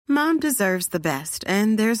Mom deserves the best,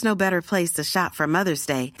 and there's no better place to shop for Mother's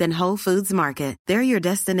Day than Whole Foods Market. They're your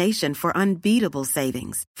destination for unbeatable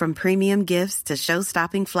savings, from premium gifts to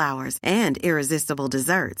show-stopping flowers and irresistible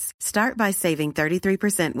desserts. Start by saving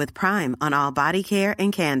 33% with Prime on all body care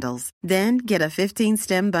and candles. Then get a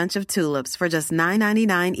 15-stem bunch of tulips for just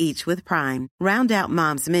 $9.99 each with Prime. Round out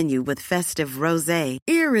Mom's menu with festive rosé,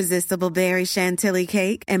 irresistible berry chantilly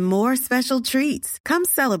cake, and more special treats. Come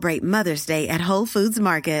celebrate Mother's Day at Whole Foods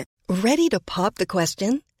Market. Ready to pop the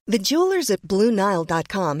question? The jewelers at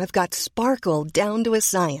BlueNile.com have got sparkle down to a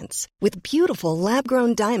science with beautiful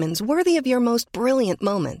lab-grown diamonds worthy of your most brilliant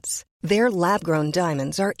moments. Their lab-grown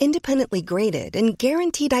diamonds are independently graded and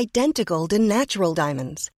guaranteed identical to natural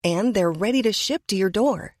diamonds, and they're ready to ship to your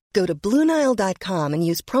door. Go to BlueNile.com and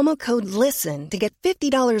use promo code LISTEN to get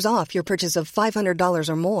 $50 off your purchase of $500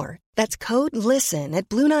 or more. That's code LISTEN at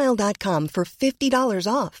BlueNile.com for $50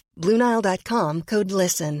 off. BlueNile.com, code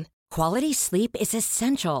LISTEN. Quality sleep is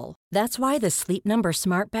essential. That's why the Sleep Number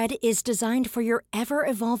Smart Bed is designed for your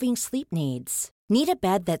ever-evolving sleep needs. Need a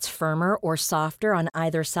bed that's firmer or softer on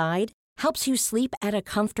either side? Helps you sleep at a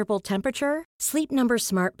comfortable temperature? Sleep Number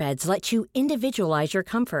Smart Beds let you individualize your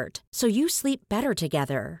comfort, so you sleep better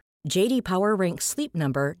together. J.D. Power ranks Sleep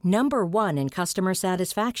Number number 1 in customer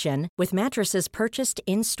satisfaction with mattresses purchased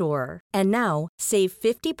in-store. And now, save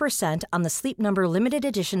 50% on the Sleep Number Limited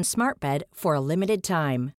Edition Smart Bed for a limited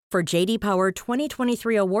time. For J.D. Power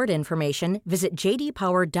 2023 award information, visit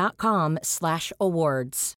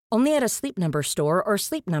jdpower.com/awards. Only at a Sleep Number store or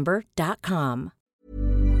sleepnumber.com.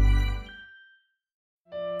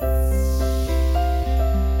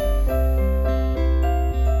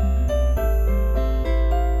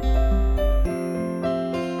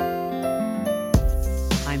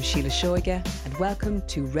 I'm Sheila Shoiga, and welcome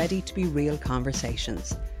to Ready to Be Real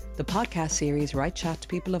Conversations, the podcast series where I chat to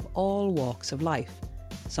people of all walks of life.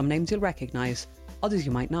 Some names you'll recognise, others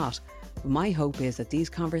you might not. But my hope is that these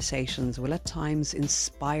conversations will at times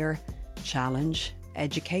inspire, challenge,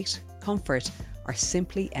 educate, comfort, or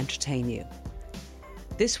simply entertain you.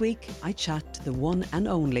 This week, I chat to the one and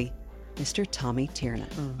only Mr. Tommy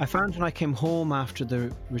Tiernan. I found when I came home after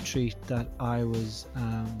the retreat that I was...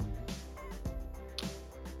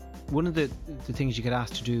 one of the things you get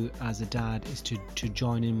asked to do as a dad is to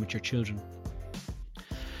join in with your children.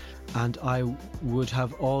 And I would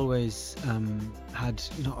have always had,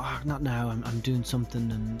 not now, I'm doing something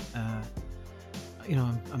and,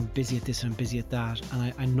 I'm busy at this and I'm busy at that.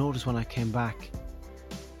 And I noticed when I came back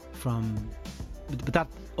but that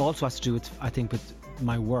also has to do with, I think, with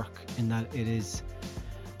my work, in that it is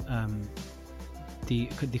the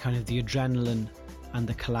kind of the adrenaline and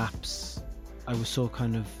the collapse. I was so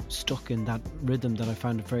kind of stuck in that rhythm that I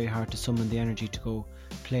found it very hard to summon the energy to go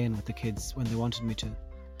playing with the kids when they wanted me to.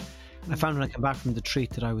 I found when I came back from the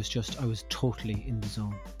retreat that I was totally in the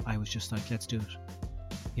zone. I was just like, let's do it,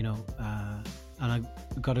 and I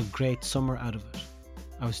got a great summer out of it.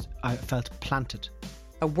 I felt planted.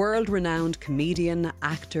 A world-renowned comedian,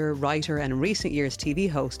 actor, writer and in recent years TV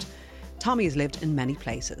host, Tommy has lived in many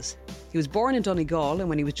places. He was born in Donegal, and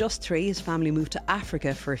when he was just 3, his family moved to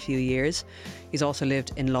Africa for a few years. He's also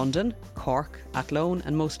lived in London, Cork, Athlone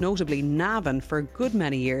and most notably Navan for a good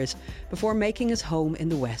many years before making his home in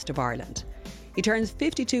the west of Ireland. He turns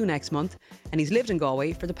 52 next month and he's lived in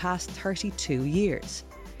Galway for the past 32 years.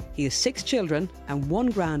 He has 6 children and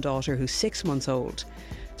 1 granddaughter who's 6 months old.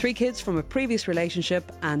 3 kids from a previous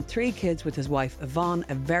relationship and 3 kids with his wife Yvonne,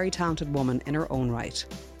 a very talented woman in her own right.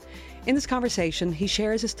 In this conversation, he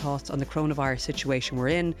shares his thoughts on the coronavirus situation we're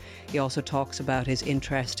in. He also talks about his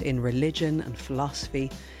interest in religion and philosophy,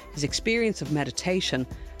 his experience of meditation,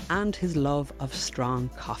 and his love of strong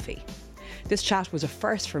coffee. This chat was a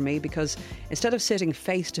first for me because instead of sitting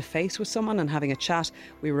face to face with someone and having a chat,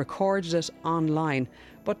 we recorded it online.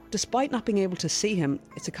 But despite not being able to see him,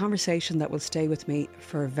 it's a conversation that will stay with me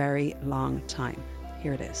for a very long time.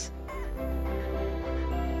 Here it is.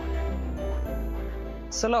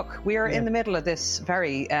 So look, we are in the middle of this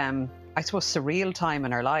very, I suppose, surreal time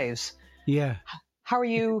in our lives. Yeah. How are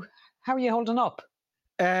you holding up?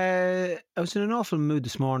 I was in an awful mood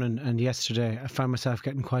this morning and yesterday. I found myself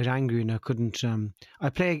getting quite angry and I couldn't. I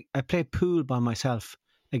play pool by myself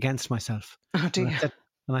against myself. Oh dear.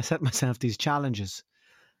 And I set myself these challenges.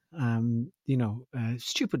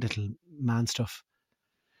 Stupid little man stuff.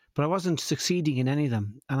 But I wasn't succeeding in any of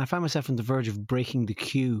them, and I found myself on the verge of breaking the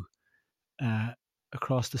cue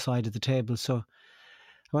across the side of the table. So I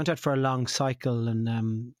went out for a long cycle,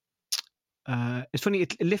 and it's funny,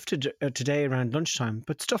 it lifted today around lunchtime,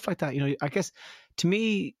 but stuff like that, I guess to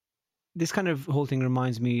me, this kind of whole thing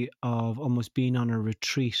reminds me of almost being on a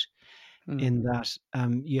retreat in that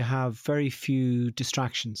you have very few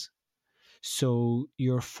distractions. So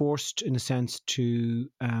you're forced, in a sense, to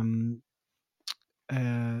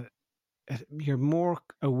you're more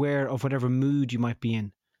aware of whatever mood you might be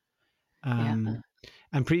in. And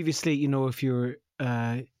previously, if you're,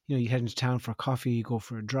 you head into town for a coffee, you go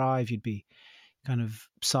for a drive, you'd be kind of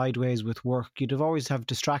sideways with work. You'd always have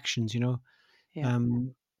distractions, Yeah.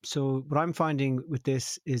 So what I'm finding with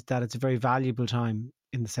this is that it's a very valuable time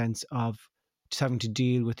in the sense of just having to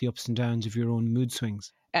deal with the ups and downs of your own mood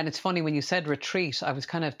swings. And it's funny when you said retreat, I was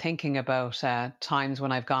kind of thinking about times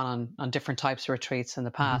when I've gone on different types of retreats in the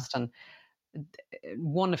past. And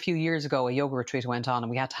one a few years ago, a yoga retreat went on and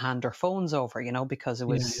we had to hand our phones over, because it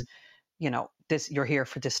was, this, you're here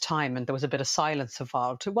for this time. And there was a bit of silence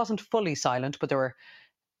involved. It wasn't fully silent, but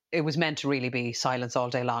it was meant to really be silence all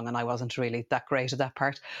day long. And I wasn't really that great at that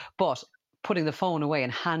part. But putting the phone away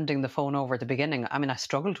and handing the phone over at the beginning, I mean, I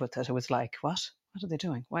struggled with it. It was like, what are they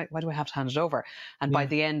doing? Why do I have to hand it over? And by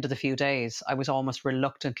the end of the few days, I was almost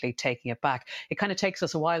reluctantly taking it back. It kind of takes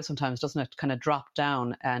us a while sometimes, doesn't it? Kind of drop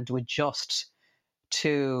down and to adjust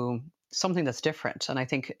to something that's different. And I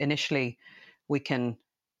think initially we can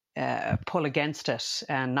pull against it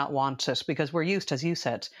and not want it because we're used, as you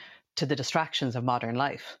said, to the distractions of modern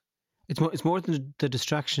life. It's more than the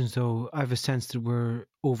distractions, though. I have a sense that we're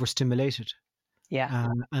overstimulated. Yeah.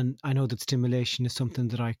 And I know that stimulation is something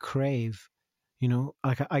that I crave.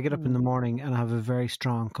 Like I get up in the morning and I have a very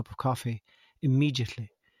strong cup of coffee immediately.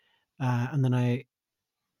 And then I,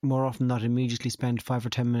 more often than not, immediately spend 5 or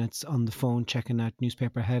 10 minutes on the phone checking out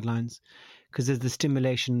newspaper headlines because there's the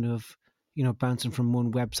stimulation of, bouncing from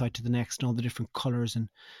one website to the next and all the different colors. And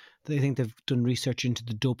they think they've done research into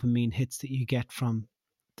the dopamine hits that you get from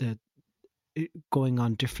the going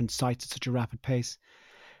on different sites at such a rapid pace.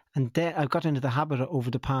 And then I've got into the habit over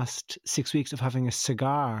the past 6 weeks of having a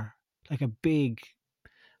cigar, like a big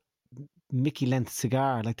Mickey length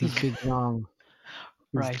cigar, like these big long,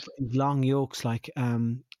 right, long yolks, like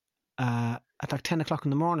at like 10 o'clock in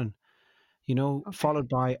the morning, followed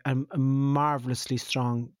by a marvelously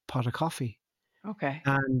strong pot of coffee. Okay.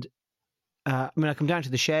 And I come down to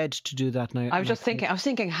the shed to do that now. I was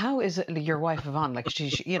thinking, how is it your wife Yvonne? Like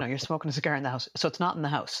you're smoking a cigar in the house, so it's not in the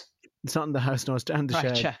house. It's not in the house, no, it's down the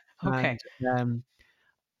shed. Yeah. Okay. And,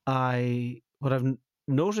 what I've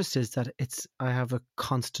noticed is that I have a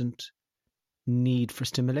constant need for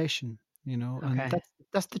stimulation, and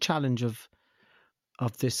that's the challenge of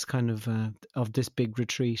this kind of this big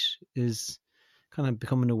retreat, is kind of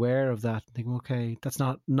becoming aware of that and thinking, okay, that's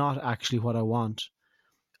not actually what I want.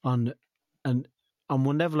 On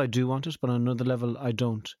one level I do want it, but on another level I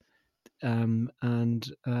don't.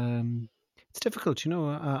 It's difficult,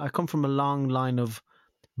 I come from a long line of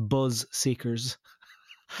buzz seekers.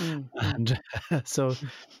 And so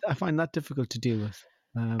I find that difficult to deal with.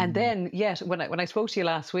 And then, when I spoke to you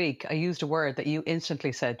last week, I used a word that you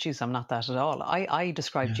instantly said, geez, I'm not that at all. I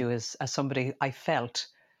described you as somebody I felt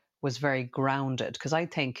was very grounded, because I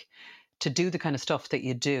think to do the kind of stuff that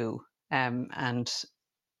you do, and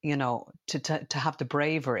to have the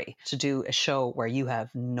bravery to do a show where you have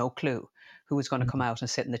no clue who is going to come out and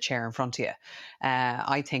sit in the chair in front of you,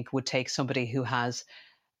 I think would take somebody who has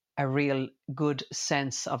a real good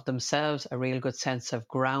sense of themselves, a real good sense of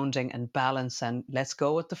grounding and balance, and let's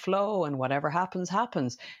go with the flow, and whatever happens,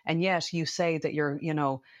 happens. And yet you say that you're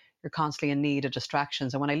constantly in need of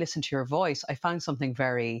distractions. And when I listen to your voice, I found something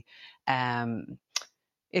very,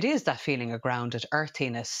 it is that feeling of grounded,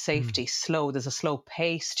 earthiness, safety, slow. There's a slow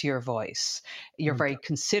pace to your voice. You're very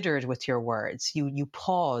considered with your words. You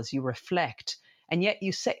pause, you reflect, and yet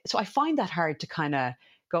you say. So I find that hard to kind of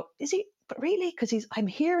go, is he? But really, because I'm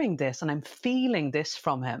hearing this and I'm feeling this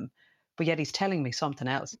from him, but yet he's telling me something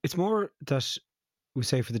else. It's more that we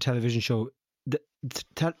say for the television show, the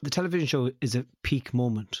television show is a peak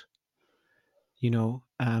moment.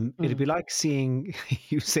 It'd be like seeing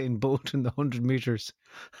Usain Bolt in the 100 meters.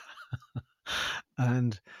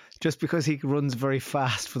 And just because he runs very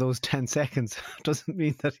fast for those 10 seconds doesn't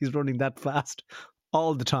mean that he's running that fast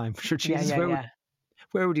all the time. Sure, Jesus,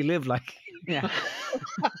 where would he live? Like, yeah.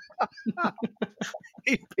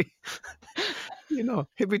 he'd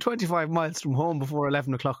be 25 miles from home before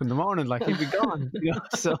 11 o'clock in the morning. Like, he'd be gone.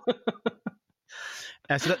 So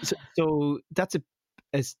that's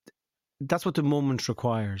what the moment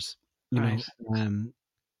requires. Right.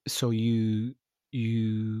 So you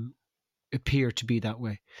appear to be that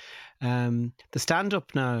way. The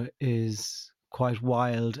stand-up now is quite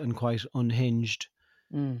wild and quite unhinged.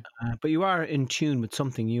 But you are in tune with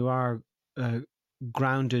something. You are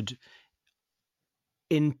grounded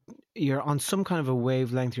you're on some kind of a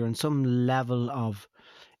wavelength. You're on some level of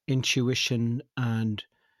intuition and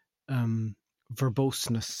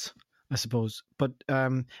verboseness, I suppose. But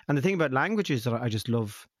and the thing about language is that I just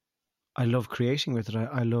love. I love creating with it.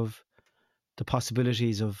 I love the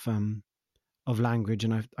possibilities of language,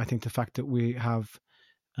 and I think the fact that we have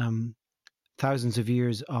thousands of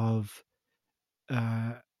years of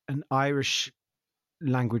an Irish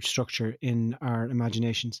language structure in our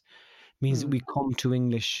imaginations means that we come to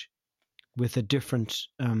English with a different.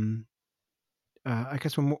 I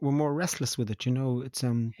guess we're more restless with it. You know, it's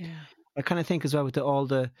I kind of think as well with all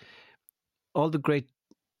the great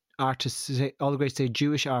artists, all the great say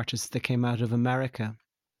Jewish artists that came out of America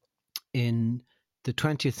in the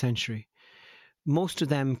 20th century. Most of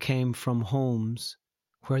them came from homes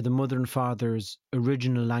where the mother and father's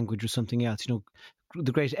original language was something else. You know,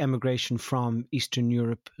 the great emigration from Eastern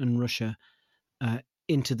Europe and Russia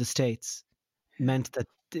into the States meant that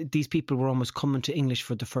these people were almost coming to English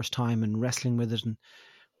for the first time and wrestling with it. And,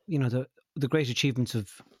 you know, the great achievements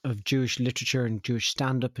of Jewish literature and Jewish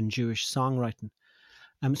stand-up and Jewish songwriting.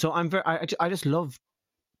 So I just love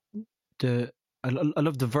I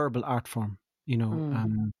love the verbal art form, you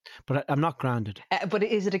know, but I'm not grounded. But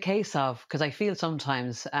is it a case of, because I feel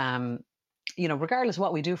sometimes, you know, regardless of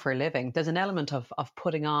what we do for a living, there's an element of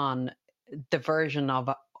putting on the version of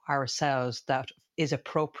ourselves that is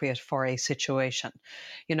appropriate for a situation.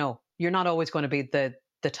 You know, you're not always going to be the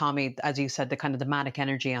Tommy, as you said, the kind of the manic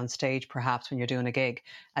energy on stage, perhaps when you're doing a gig,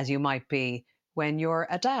 as you might be when you're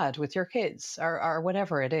a dad with your kids or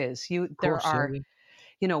whatever it is. There are,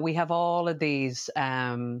 you know, we have all of these.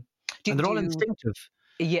 And they're all instinctive.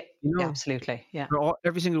 Yeah, you know, absolutely. Yeah.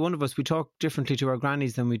 Every single one of us, we talk differently to our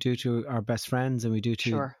grannies than we do to our best friends, and we do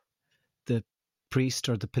to the priest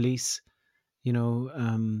or the police, you know,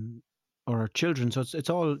 or our children. So it's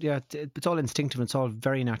all, it's all instinctive. And it's all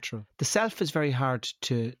very natural. The self is very hard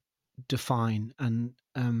to define, and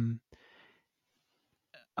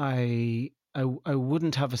I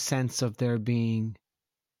wouldn't have a sense of there being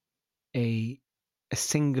a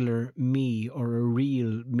singular me or a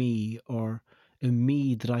real me or a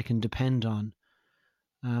me that I can depend on.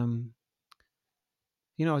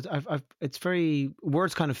 You know, it's very,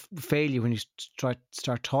 words kind of fail you when you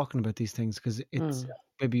start talking about these things, because it's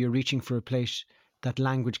maybe you're reaching for a place that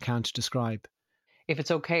language can't describe. If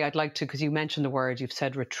it's okay, I'd like to, because you mentioned the word, you've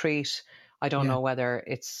said retreat. I don't know whether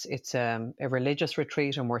it's a religious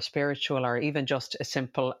retreat or more spiritual, or even just a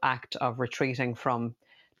simple act of retreating from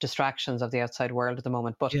distractions of the outside world at the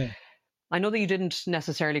moment. But I know that you didn't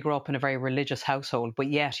necessarily grow up in a very religious household, but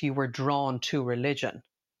yet you were drawn to religion.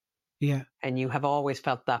 Yeah. And you have always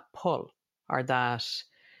felt that pull or that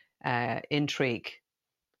intrigue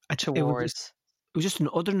towards... It was just an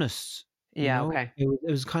otherness. Yeah, you know? okay. It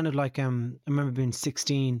was kind of like, I remember being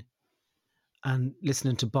 16 and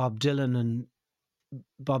listening to Bob Dylan, and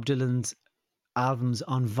Bob Dylan's albums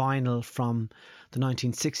on vinyl from the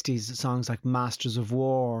 1960s, songs like Masters of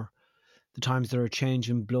War, The Times That Are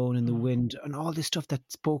Changing, Blowing in the Wind, and all this stuff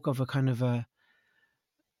that spoke of a kind of a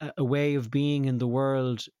way of being in the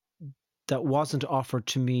world that wasn't offered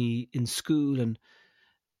to me in school. And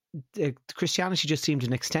Christianity just seemed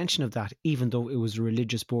an extension of that, even though it was a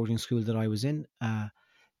religious boarding school that I was in.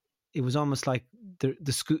 It was almost like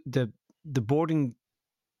the boarding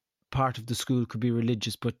part of the school could be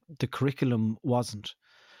religious, but the curriculum wasn't.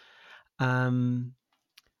 So,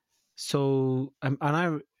 and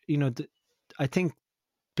I, you know, I think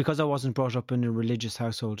because I wasn't brought up in a religious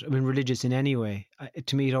household, I mean, religious in any way,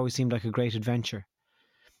 to me, it always seemed like a great adventure.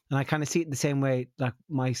 And I kind of see it the same way, like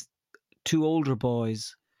my two older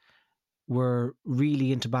boys were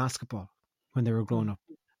really into basketball when they were growing up.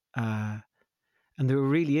 And they were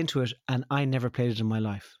really into it, and I never played it in my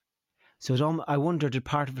life. So I wonder, did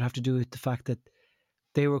part of it have to do with the fact that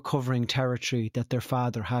they were covering territory that their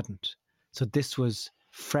father hadn't? So this was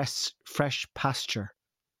fresh pasture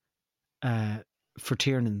for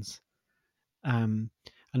Tiernans. I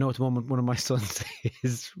know at the moment one of my sons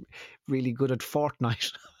is really good at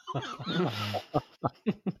Fortnite.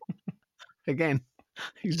 Again,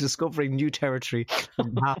 he's discovering new territory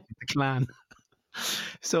from half of the clan.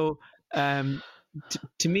 So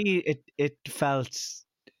to me,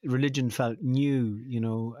 religion felt new, you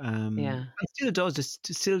know. And still it does. It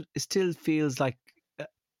still feels like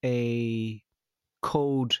a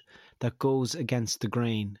code that goes against the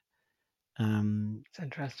grain. It's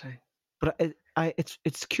interesting. But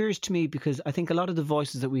it's curious to me, because I think a lot of the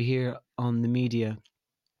voices that we hear on the media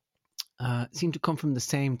seem to come from the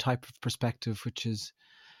same type of perspective, which is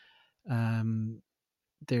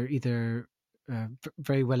they're either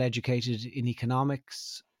very well educated in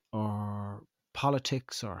economics or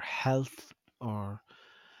politics or health or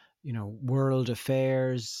world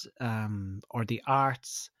affairs, or the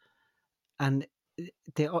arts, and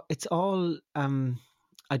it's all.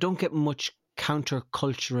 I don't get much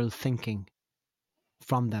countercultural thinking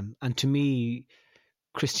from them, and to me,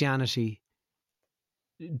 Christianity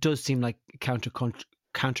does seem like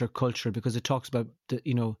countercultural because it talks about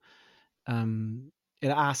it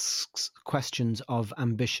asks questions of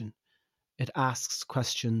ambition, it asks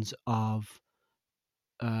questions of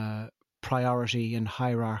priority and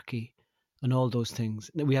hierarchy and all those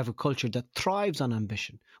things. We have a culture that thrives on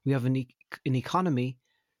ambition. We have an economy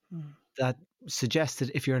that suggests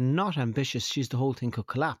that if you're not ambitious, the whole thing could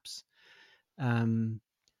collapse.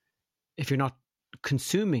 If you're not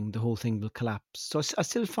consuming, the whole thing will collapse. So I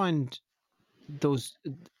still find those,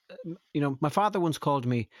 my father once called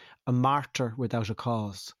me a martyr without a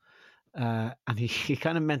cause. And he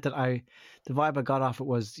kind of meant that the vibe I got off it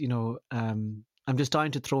was, I'm just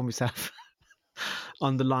dying to throw myself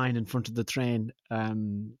on the line in front of the train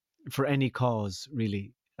for any cause,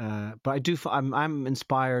 really. But I'm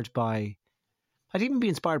inspired by, I'd even be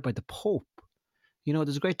inspired by the Pope.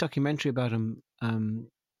 There's a great documentary about him on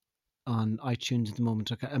iTunes at the moment,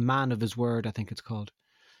 like A Man of His Word, I think it's called.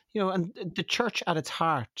 And the church at its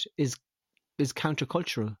heart is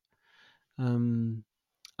countercultural. And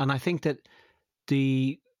I think that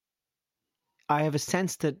I have a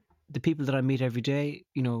sense that the people that I meet every day,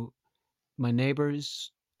 my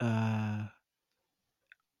neighbors, I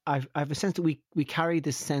have a sense that we carry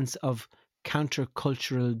this sense of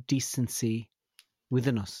countercultural decency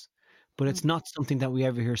within us, but it's not something that we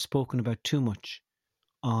ever hear spoken about too much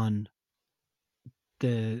on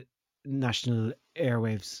the national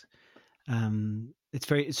airwaves. It's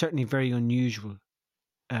certainly very unusual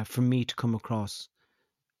for me to come across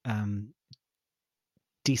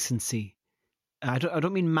decency. I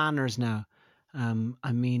don't mean manners now.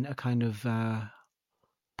 I mean a kind of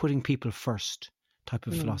putting people first type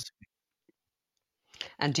of philosophy.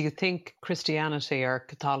 And do you think Christianity or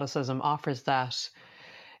Catholicism offers that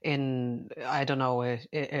in, I don't know,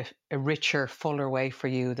 a richer, fuller way for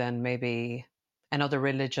you than maybe another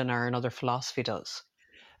religion or another philosophy does?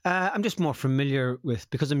 I'm just more familiar with,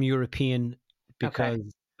 because I'm European, because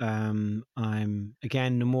I'm,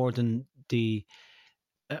 again, no more than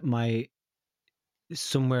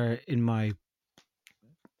somewhere in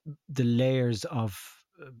the layers of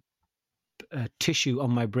tissue on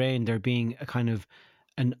my brain, there being a kind of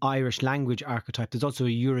an Irish language archetype. There's also a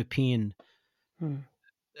European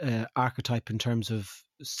archetype in terms of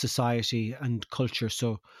society and culture.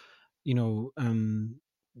 So,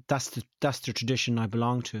 that's the tradition I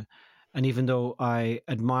belong to. And even though I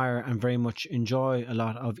admire and very much enjoy a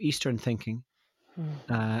lot of Eastern thinking,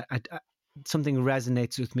 something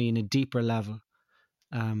resonates with me in a deeper level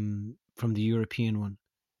from the European one.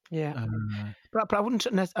 Yeah. But I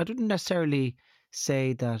wouldn't necessarily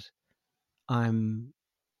say that I'm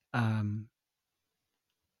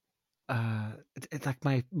it's like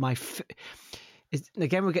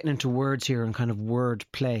again, we're getting into words here and kind of word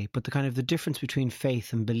play, but the difference between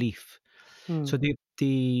faith and belief. So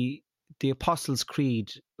the Apostles'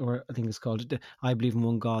 Creed, or I think it's called, I believe in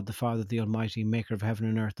one God, the Father, the Almighty, maker of heaven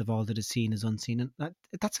and earth, of all that is seen is unseen. And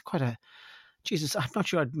that's quite a, Jesus, I'm not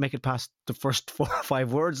sure I'd make it past the first 4 or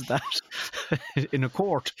 5 words of that in a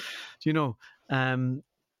court,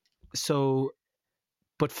 So,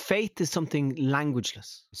 but faith is something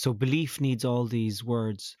languageless. So belief needs all these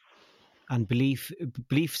words. And belief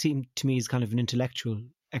seemed to me is kind of an intellectual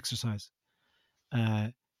exercise.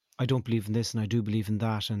 I don't believe in this and I do believe in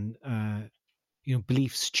that. And,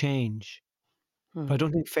 beliefs change. But I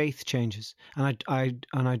don't think faith changes. And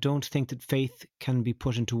I don't think that faith can be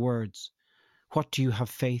put into words. What do you have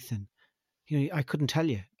faith in? I couldn't tell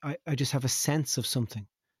you. I just have a sense of something.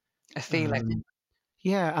 A feeling.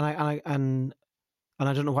 Yeah. And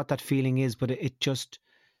I don't know what that feeling is, but it just,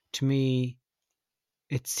 to me,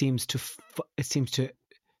 it seems to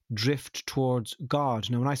drift towards God.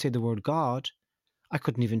 Now, when I say the word God, I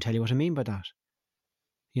couldn't even tell you what I mean by that.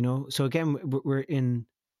 So again, we're in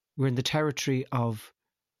the territory of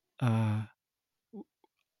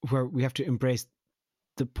where we have to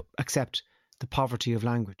accept the poverty of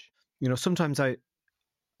language. Sometimes I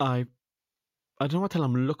don't know what the hell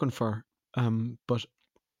I'm looking for, but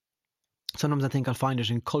sometimes I think I'll find it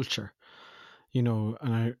in culture.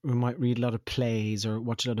 And we might read a lot of plays or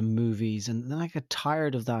watch a lot of movies, and then I get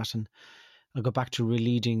tired of that, and I'll go back to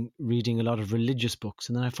reading a lot of religious books,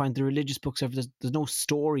 and then I find the religious books, there's no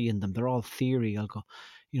story in them; they're all theory. I'll go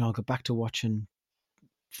back to watching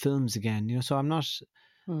films again. So I'm not,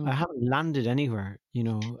 I haven't landed anywhere.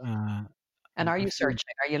 And are you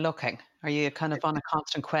searching? Are you looking? Are you kind of on a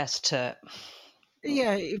constant quest to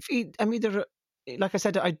Yeah, like I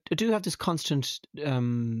said, I do have this constant.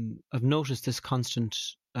 I've noticed this constant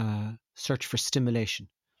search for stimulation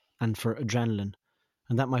and for adrenaline,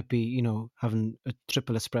 and that might be, having a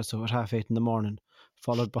triple espresso at 8:30 in the morning,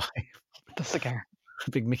 followed by The cigar.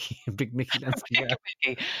 a big Mickey dancing. Yeah.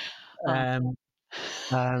 Mickey. Oh.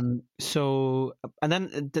 So, and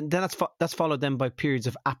then that's followed then by periods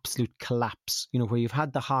of absolute collapse, where you've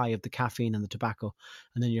had the high of the caffeine and the tobacco,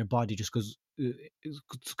 and then your body just goes,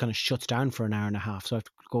 kind of shuts down for an hour and a half. So I have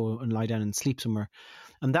to go and lie down and sleep somewhere.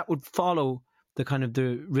 And that would follow the kind of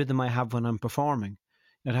the rhythm I have when I'm performing.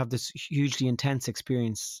 I'd have this hugely intense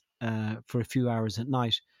experience for a few hours at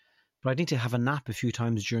night, but I need to have a nap a few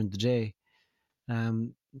times during the day.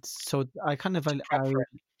 So I kind of,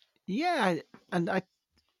 yeah, and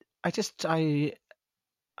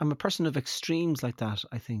I'm a person of extremes like that.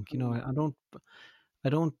 I think, I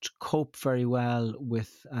don't cope very well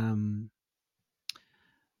with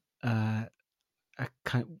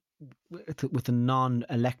with a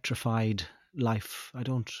non-electrified life. I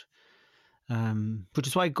don't, which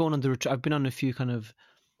is why going on I've been on a few kind of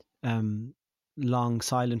long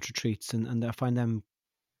silent retreats, and I find them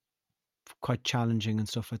quite challenging and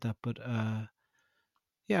stuff like that. But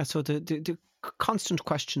yeah, so the constant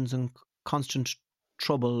questions and constant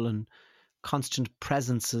trouble and constant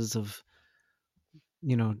presences of,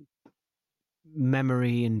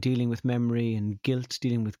 memory and dealing with memory and guilt,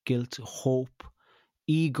 dealing with guilt, hope,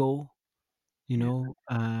 ego,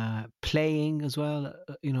 playing as well,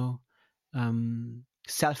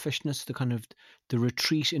 selfishness, the kind of the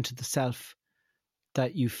retreat into the self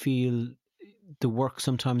that you feel the work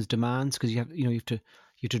sometimes demands, because you have to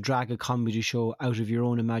drag a comedy show out of your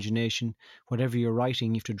own imagination. Whatever you're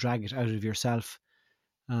writing, you have to drag it out of yourself.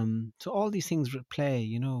 So all these things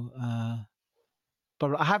play,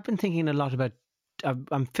 but I have been thinking a lot about,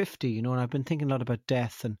 I'm 50, and I've been thinking a lot about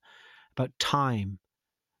death and about time.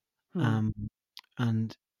 And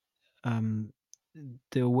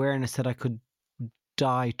the awareness that I could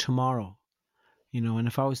die tomorrow, and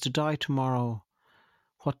if I was to die tomorrow,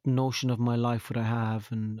 what notion of my life would I have?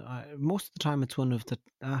 And most of the time it's one of that,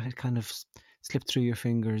 it kind of slipped through your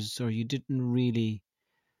fingers, or you didn't really,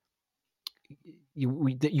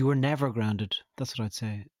 you were never grounded. That's what I'd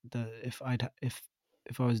say. That if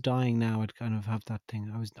I was dying now, I'd kind of have that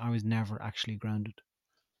thing. I was never actually grounded.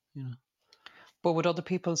 But would other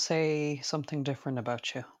people say something different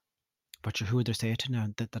about you? But who would they say it to now?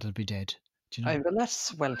 That I'd be dead. Do you know?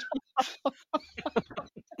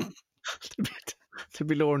 To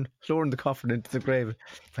be lowering the coffin into the grave.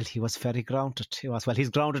 Well, he was very grounded. He was. Well, he's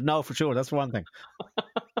grounded now for sure. That's one thing.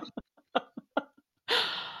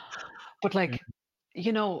 But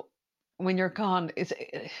when you're gone,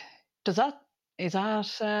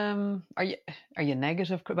 are you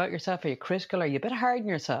negative about yourself? Are you critical? Are you a bit hard on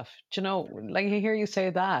yourself? Do you know, like, I hear you say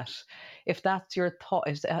that. If that's your thought,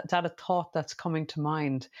 is that a thought that's coming to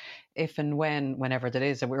mind? If and whenever that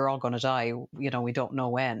is, that we're all going to die, we don't know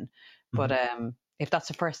when. But if that's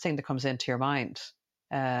the first thing that comes into your mind,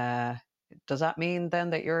 does that mean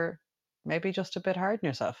then that you're maybe just a bit hard on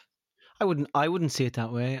yourself? I wouldn't see it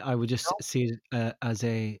that way. I would just see it as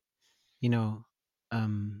a, a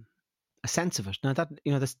sense of it. Now that,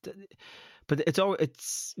 this, but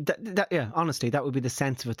honestly, that would be the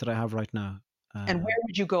sense of it that I have right now. And where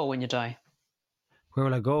would you go when you die? Where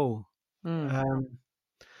will I go? I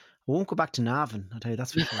won't go back to Navan, I'll tell you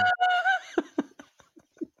that's for sure.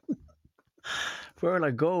 Where will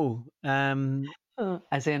I go?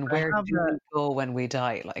 As in, where do we go when we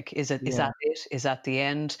die? Like, is that it? Is that the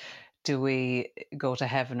end? Do we go to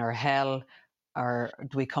heaven or hell, or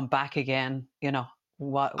do we come back again?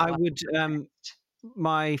 What I would.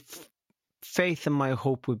 My faith and my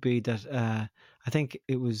hope would be that I think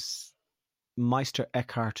it was Meister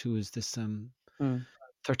Eckhart, who was this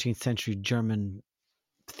 13th century German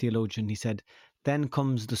theologian. He said, "Then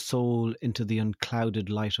comes the soul into the unclouded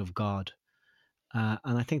light of God," and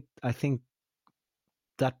I think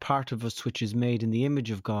that part of us which is made in the image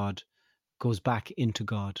of God goes back into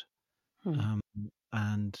God.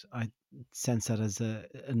 And I sense that as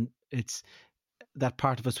it's that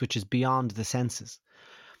part of us which is beyond the senses.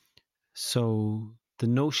 So the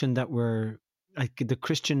notion that the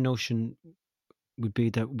Christian notion would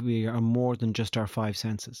be that we are more than just our five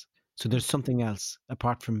senses. So there's something else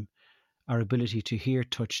apart from our ability to hear,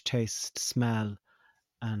 touch, taste, smell,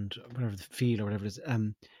 and whatever, the feel or whatever it is,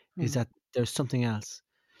 is that there's something else.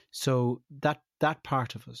 So that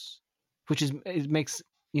part of us, which makes,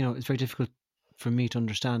 it's very difficult for me to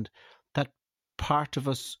understand, that part of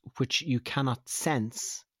us which you cannot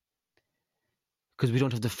sense because we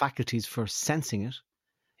don't have the faculties for sensing it.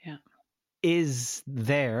 Yeah. is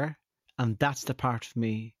there, and that's the part of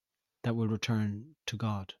me that will return to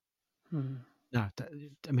God. Now,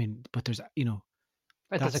 I mean, but there's, But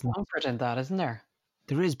there's a that's not, comfort in that, isn't there?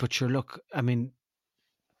 there is, but sure, look, I mean,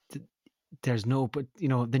 there's no, but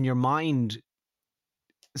then your mind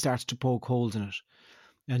starts to poke holes in it,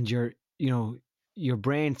 and your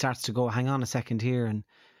brain starts to go, hang on a second here, and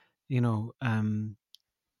the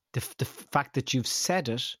fact that you've said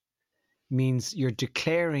it means you're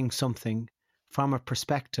declaring something from a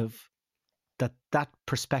perspective that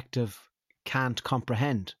perspective can't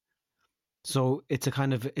comprehend. So it's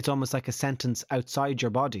it's almost like a sentence outside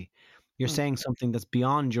your body. You're saying something that's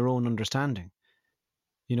beyond your own understanding.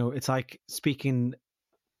 It's like speaking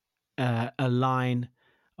a line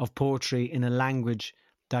of poetry in a language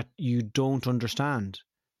that you don't understand.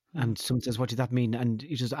 And someone says, what does that mean? And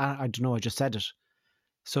you just, I don't know, I just said it.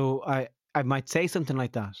 So I might say something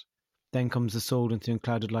like that. Then comes the soul into the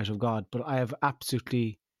unclouded light of God. But I have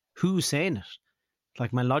absolutely, who's saying it?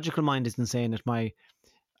 Like, my logical mind isn't saying it. My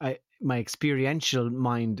experiential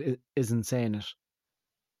mind isn't saying it.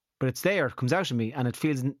 But it's there, it comes out of me, and it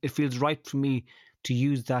feels right for me to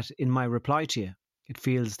use that in my reply to you.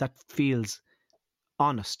 That feels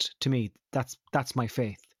honest to me. That's my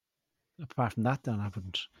faith. Apart from that, then I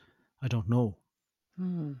don't know.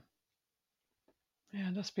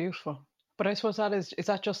 Yeah, that's beautiful. But I suppose is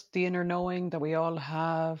that just the inner knowing that we all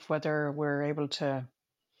have, whether we're able to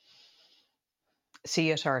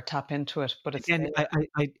see it or tap into it, but it's again,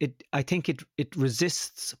 I think it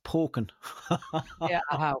resists poking. Yeah.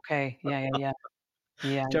 Okay. Yeah. Do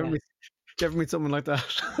you ever meet someone like that?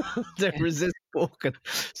 They resist poking.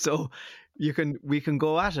 So we can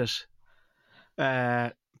go at it.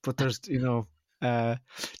 But there's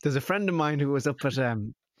there's a friend of mine who was up at I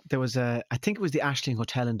think it was the Ashling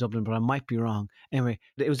Hotel in Dublin, but I might be wrong. Anyway,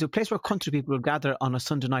 it was a place where country people would gather on a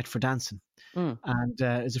Sunday night for dancing. And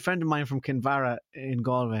there's a friend of mine from Kinvara in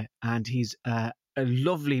Galway, and he's a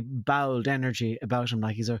lovely bowled energy about him.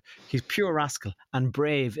 Like, he's pure rascal and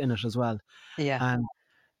brave in it as well. Yeah.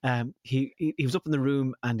 And he was up in the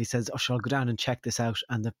room, and he says, "Oh, shall I go down and check this out?"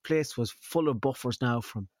 And the place was full of buffers now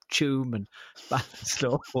from Tuam and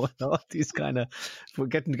Ballinasloe and all these we're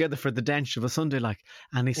getting together for the dench of a Sunday, like.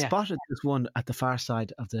 And he spotted this one at the far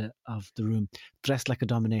side of the room, dressed like a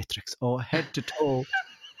dominatrix, head to toe.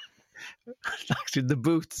 Actually, the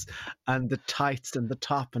boots and the tights and the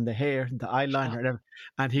top and the hair and the eyeliner and everything.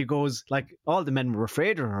 And he goes, like, all the men were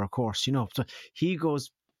afraid of her, of course, So he goes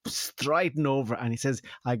striding over, and he says,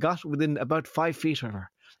 I got within about 5 feet of her,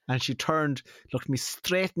 and she turned, looked me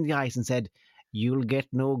straight in the eyes and said, "You'll get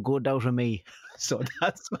no good out of me." So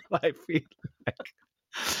that's what I feel like.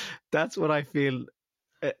 That's what I feel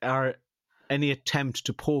are any attempt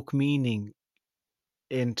to poke meaning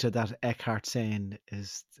into that Eckhart saying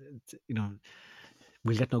is,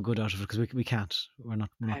 we'll get no good out of it because we can't. We're not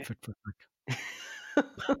fit for it.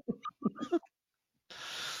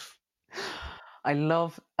 I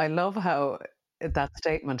love how that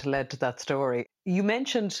statement led to that story. You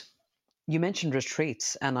mentioned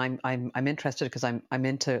retreats, and I'm interested because I'm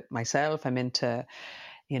into myself. I'm into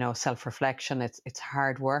self-reflection. It's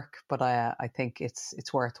hard work, but I think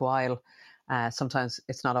it's worthwhile. Sometimes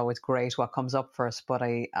it's not always great what comes up for us, but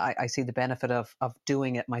I see the benefit of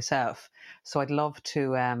doing it myself. So I'd love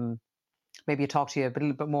to maybe talk to you a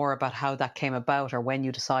little bit more about how that came about, or when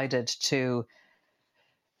you decided to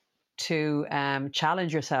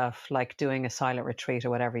challenge yourself, like doing a silent retreat or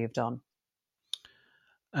whatever you've done.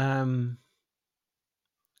 I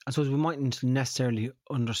suppose we mightn't necessarily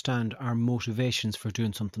understand our motivations for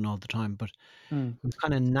doing something all the time, but it's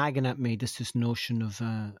kind of nagging at me, this notion of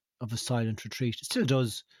a silent retreat. It still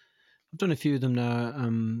does. I've done a few of them now,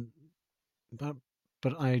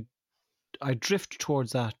 but I drift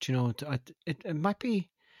towards that. It might be.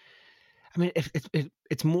 I mean,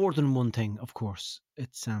 it's more than one thing, of course.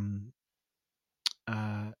 It's a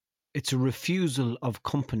refusal of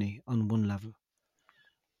company on one level.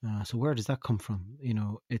 So where does that come from?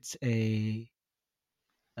 It's a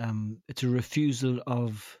refusal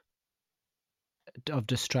of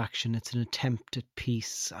distraction. It's an attempt at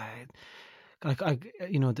peace. There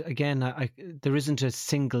isn't a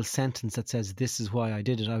single sentence that says this is why I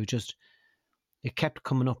did it. It kept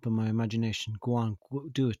coming up in my imagination. Go on,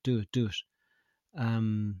 do it.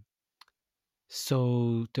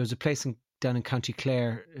 So there's a place down in County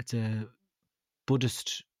Clare. It's a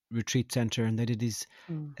Buddhist retreat center, and they did these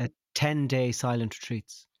 10-day silent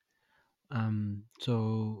retreats.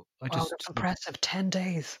 So that's impressive. 10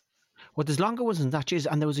 days. Well, there's longer ones than that,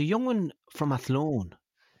 and there was a young one from Athlone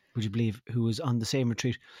would you believe, who was on the same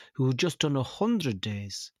retreat, who had just done 100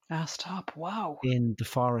 days Ah, stop. Wow. in the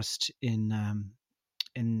forest in I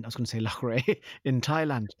was going to say Loch Rae in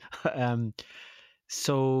Thailand.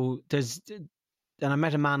 So and I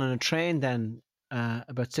met a man on a train then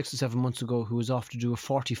about 6 or 7 months ago who was off to do a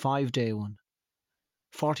 45-day one.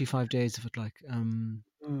 45 days of it, like.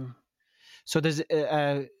 So there's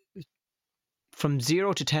from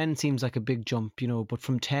 0 to 10 seems like a big jump, but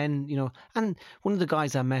from 10, and one of the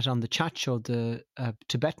guys I met on the chat show, the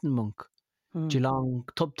Tibetan monk, Jilong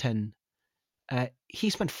Thubten, he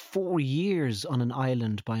spent 4 years on an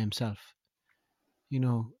island by himself,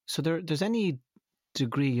 so there's any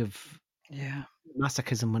degree of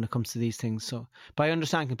masochism when it comes to these things. So, but I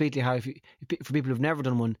understand completely how for people who've never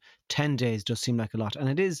done one, 10 days does seem like a lot,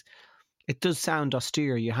 and it does sound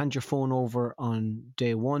austere. You hand your phone over on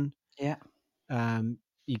day 1. Yeah.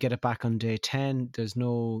 You get it back on day 10. There's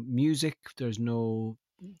no music. They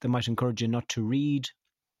might encourage you not to read.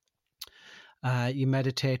 You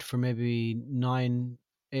meditate for maybe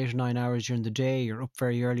 8 or 9 hours during the day. You're up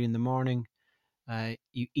very early in the morning.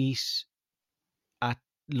 You eat at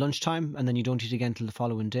lunchtime, and then you don't eat again till the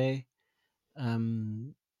following day.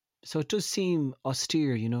 So it does seem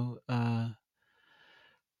austere,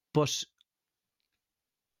 but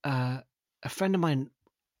a friend of mine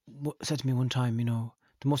said to me one time, one of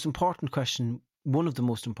the most important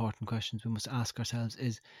questions we must ask ourselves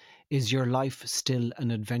is your life still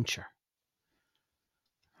an adventure?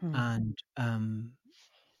 And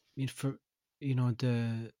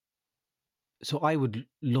so I would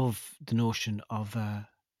love the notion of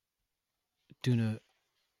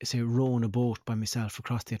rowing a boat by myself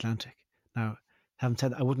across the Atlantic. Now, having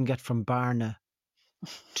said that, I wouldn't get from Barna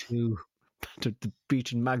to the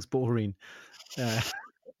beach in Mags Bohreen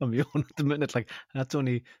on my own at the minute. Like, that's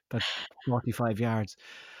only about 45 yards.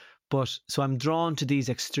 But so I'm drawn to these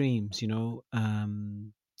extremes,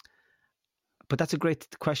 but that's a great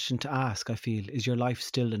question to ask, I feel. Is your life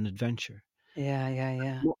still an adventure? Yeah.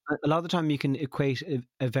 A lot of the time you can equate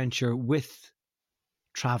adventure with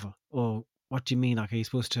travel. Or what do you mean? Like, are you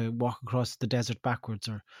supposed to walk across the desert backwards,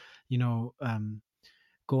 or,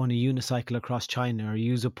 go on a unicycle across China, or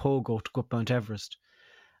use a pogo to go up Mount Everest?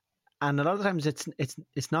 And a lot of times it's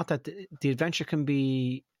not that. The adventure can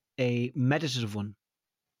be a meditative one.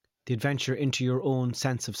 The adventure into your own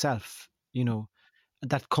sense of self,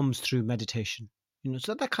 that comes through meditation.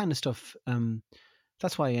 So that kind of stuff.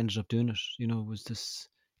 That's why I ended up doing it.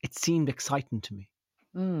 It seemed exciting to me.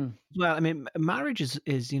 Well, I mean, marriage is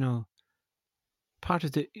part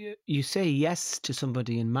of you say yes to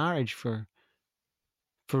somebody in marriage for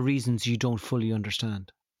reasons you don't fully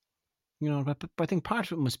understand. But I think part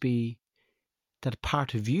of it must be that a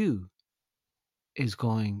part of you is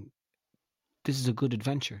going, this is a good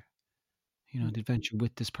adventure. The adventure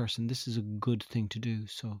with this person, this is a good thing to do.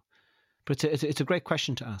 So, but it's a great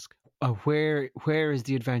question to ask. Where is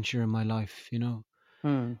the adventure in my life?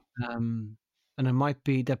 And it might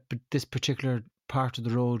be that this particular part of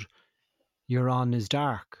the road you're on is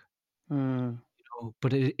dark.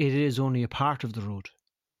 But it is only a part of the road.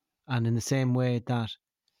 And in the same way that,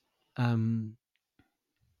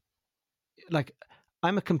 like,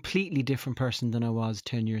 I'm a completely different person than I was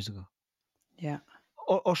 10 years ago. Yeah.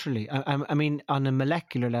 Utterly. I mean, on a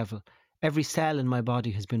molecular level, every cell in my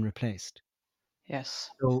body has been replaced. Yes.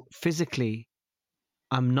 So physically,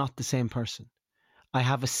 I'm not the same person. I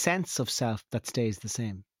have a sense of self that stays the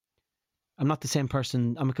same. I'm not the same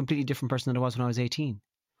person. I'm a completely different person than I was when I was 18.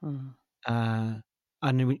 And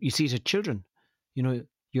you see it at children.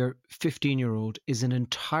 Your 15-year-old is an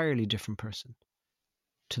entirely different person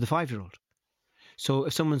to the 5-year-old. So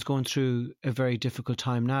if someone's going through a very difficult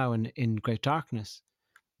time now and in great darkness,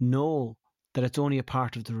 know that it's only a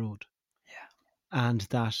part of the road. Yeah. And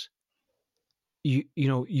that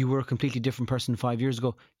you were a completely different person 5 years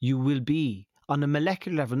ago. You will be on a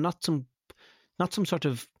molecular level, not some sort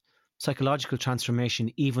of psychological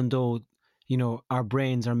transformation, even though our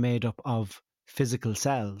brains are made up of physical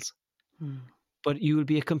cells. But you will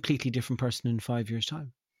be a completely different person in 5 years'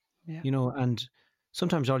 time. Yeah. And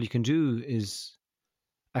sometimes all you can do is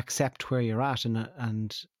accept where you're at,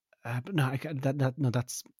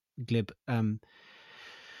 that's glib.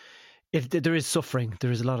 If there is suffering,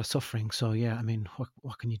 there is a lot of suffering. So yeah, I mean,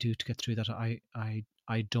 what can you do to get through that?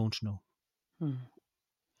 I don't know.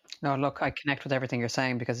 No, look, I connect with everything you're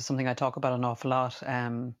saying because it's something I talk about an awful lot.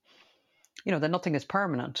 That nothing is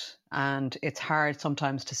permanent, and it's hard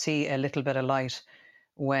sometimes to see a little bit of light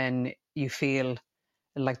when you feel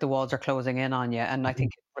like the walls are closing in on you. And I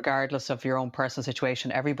think regardless of your own personal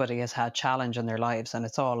situation, everybody has had challenge in their lives, and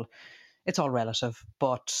it's all relative.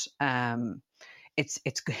 But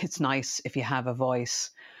it's nice if you have a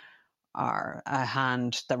voice or a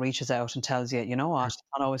hand that reaches out and tells you, you know what, it's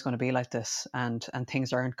not always going to be like this, and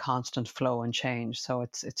things are in constant flow and change. So I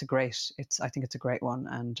think it's a great one.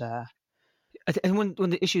 And And one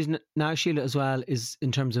of the issues now, Sheila, as well, is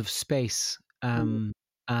in terms of space, and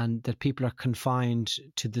that people are confined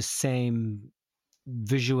to the same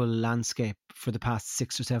visual landscape for the past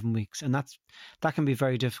 6 or 7 weeks, and that can be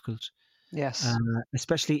very difficult. yes,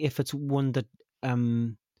 Especially if it's one that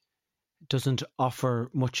doesn't offer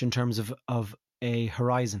much in terms of a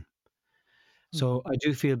horizon. So I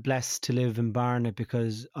do feel blessed to live in Barna,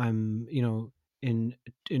 because I'm, in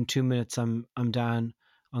 2 minutes I'm down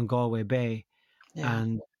on Galway Bay, yeah,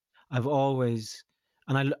 and I've always,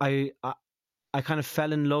 and I kind of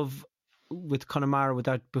fell in love with Connemara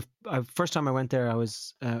without. First time I went there, I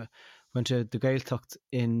went to the Gaeltacht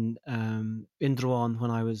in Indruan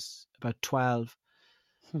when I was about 12.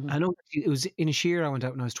 I know it was in a year I went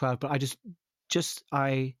out when I was 12, but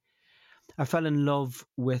I fell in love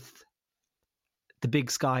with the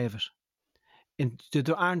big sky of it. And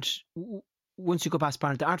there aren't, once you go past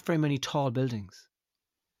Barna, there aren't very many tall buildings.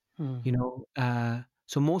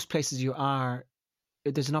 So most places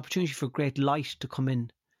there's an opportunity for great light to come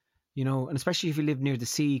in, and especially if you live near the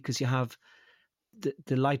sea, because you have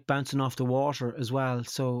the light bouncing off the water as well.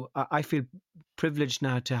 So I feel privileged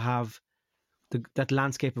now to have that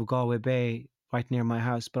landscape of Galway Bay right near my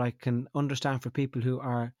house. But I can understand for people who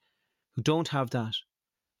don't have that,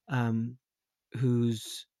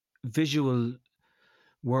 whose visual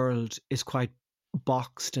world is quite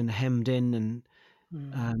boxed and hemmed in,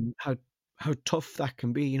 and how tough that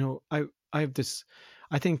can be. I have this.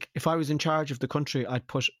 I think if I was in charge of the country, I'd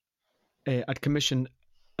commission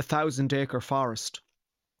 1,000-acre forest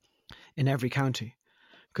in every county,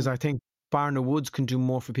 because I think Barna Woods can do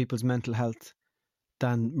more for people's mental health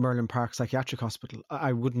than Merlin Park Psychiatric Hospital.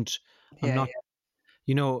 I wouldn't. I'm not.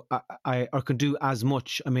 I can do as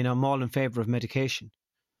much. I mean, I'm all in favour of medication,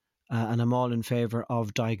 and I'm all in favour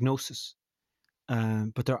of diagnosis.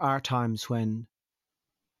 But there are times when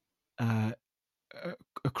a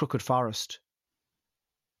crooked forest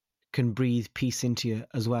can breathe peace into you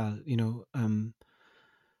as well,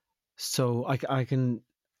 so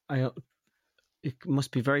it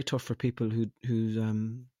must be very tough for people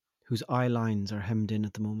whose eye lines are hemmed in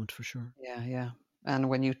at the moment, for sure. yeah. And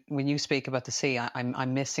when you speak about the sea,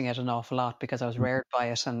 I'm missing it an awful lot, because I was reared by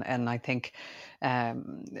it, and I think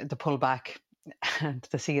the pullback and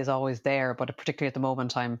the sea is always there, but particularly at the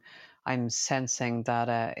moment, I'm sensing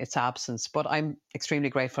that its absence. But I'm extremely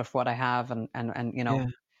grateful for what I have, and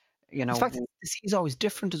The fact that the sea is always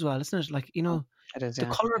different as well, isn't it? Like, it is, the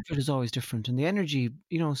colour of it is always different, and the energy,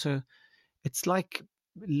 so it's like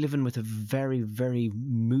living with a very, very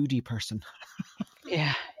moody person.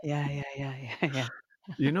 yeah. It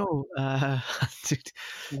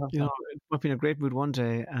might be in a great mood one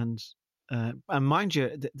day, and mind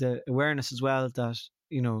you, the awareness as well that,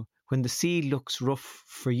 when the sea looks rough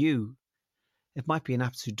for you, it might be an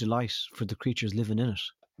absolute delight for the creatures living in it.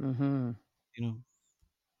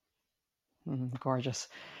 Gorgeous.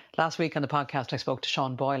 Last week on the podcast, I spoke to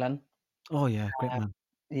Sean Boylan. Oh yeah, great man.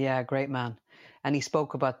 Yeah, great man. And he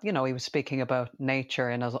spoke about, he was speaking about nature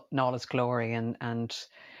in all its glory, and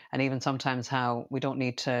even sometimes how we don't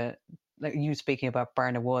need to, like you speaking about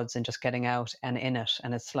Barna Woods and just getting out and in it.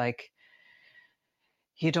 And it's like,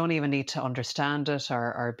 you don't even need to understand it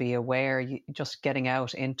or be aware. Just getting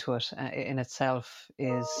out into it in itself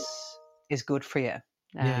is good for you.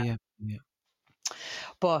 Yeah.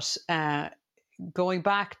 But going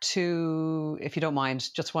back to, if you don't mind,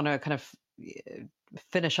 just want to kind of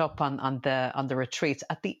finish up on the retreats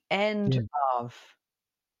at the end of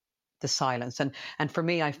the silence. And for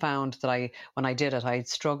me, I found that when I did it, I'd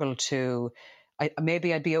struggle to.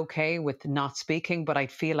 Maybe I'd be okay with not speaking, but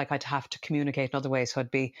I'd feel like I'd have to communicate in other ways. So I'd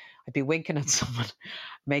be winking at someone,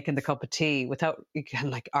 making the cup of tea without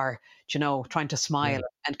trying to smile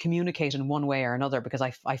and communicate in one way or another, because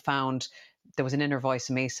I found there was an inner voice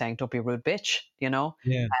in me saying, "Don't be a rude bitch," you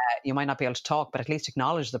might not be able to talk, but at least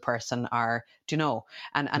acknowledge the person, or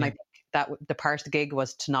and I think that the part of the gig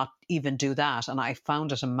was to not even do that, and I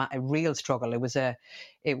found it a real struggle.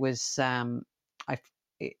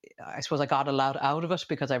 I suppose I got a lot out of it,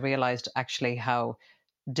 because I realized actually how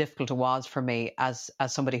difficult it was for me as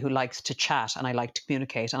somebody who likes to chat, and I like to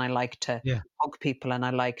communicate, and I like to hug people, and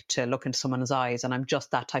I like to look into someone's eyes, and I'm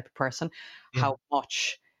just that type of person. How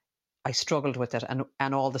much I struggled with it,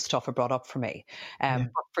 and all the stuff it brought up for me.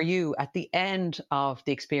 But for you, at the end of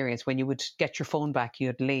the experience, when you would get your phone back,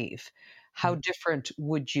 you'd leave. How different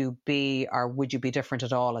would you be, or would you be different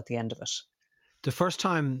at all at the end of it? The first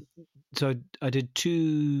time, so I did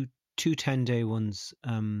two 10-day ones.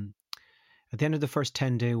 At the end of the first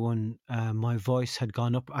 10-day one, my voice had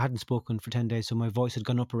gone up. I hadn't spoken for 10 days, so my voice had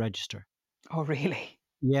gone up a register. Oh, really?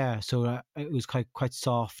 Yeah, so it was quite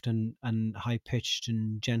soft and high pitched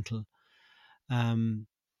and gentle. And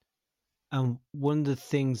one of the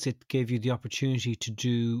things it gave you the opportunity to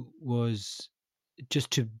do was just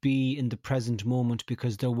to be in the present moment,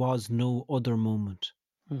 because there was no other moment.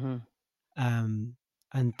 Mm-hmm. And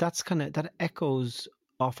that echoes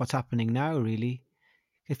off what's happening now, really.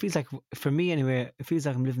 It feels like, for me anyway, it feels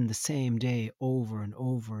like I'm living the same day over and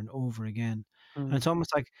over and over again. And it's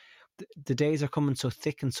almost like the days are coming so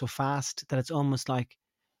thick and so fast that it's almost like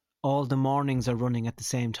all the mornings are running at the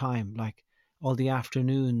same time. Like all the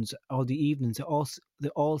afternoons, all the evenings, they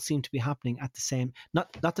all seem to be happening at the same.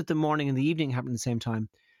 Not that the morning and the evening happen at the same time,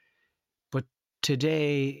 but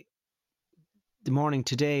today, the morning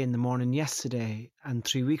today and the morning yesterday and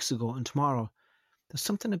 3 weeks ago and tomorrow, there's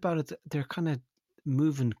something about it that they're kind of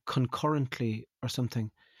moving concurrently or something.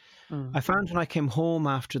 I found when I came home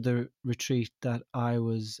after the retreat that I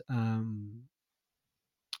was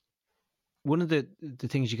one of the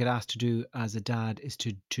things you get asked to do as a dad is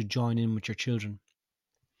to join in with your children.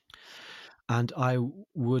 And I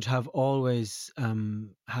would have always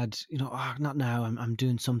had, not now, I'm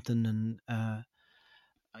doing something, and I'm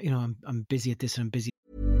busy at this and I'm busy.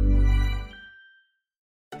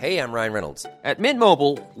 Hey, I'm Ryan Reynolds. At Mint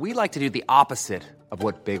Mobile, we like to do the opposite of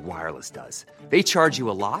what Big Wireless does. They charge you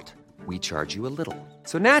a lot, we charge you a little.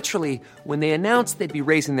 So naturally, when they announced they'd be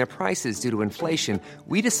raising their prices due to inflation,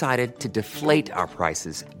 we decided to deflate our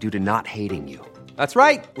prices due to not hating you. That's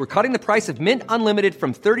right. We're cutting the price of Mint Unlimited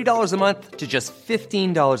from $30 a month to just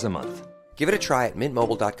 $15 a month. Give it a try at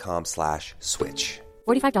mintmobile.com/switch.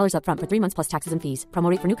 $45 up front for 3 months plus taxes and fees. Promo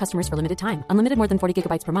rate for new customers for limited time. Unlimited more than 40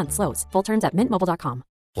 gigabytes per month. Slows full terms at mintmobile.com.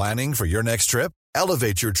 Planning for your next trip?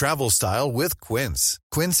 Elevate your travel style with Quince.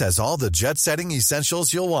 Quince has all the jet-setting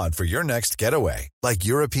essentials you'll want for your next getaway, like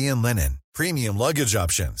European linen, premium luggage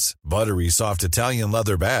options, buttery soft Italian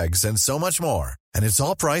leather bags, and so much more. And it's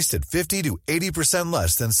all priced at 50 to 80%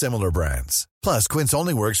 less than similar brands. Plus, Quince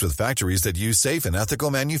only works with factories that use safe and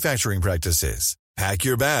ethical manufacturing practices. Pack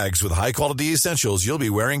your bags with high-quality essentials you'll be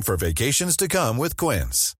wearing for vacations to come with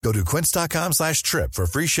Quince. Go to quince.com/trip for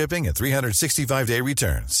free shipping and 365-day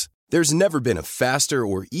returns. There's never been a faster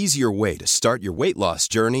or easier way to start your weight loss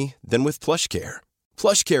journey than with PlushCare.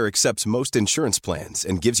 PlushCare accepts most insurance plans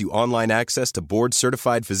and gives you online access to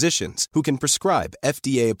board-certified physicians who can prescribe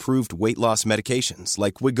FDA-approved weight loss medications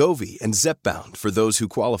like Wegovy and Zepbound for those who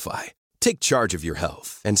qualify. Take charge of your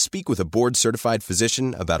health and speak with a board-certified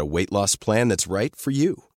physician about a weight loss plan that's right for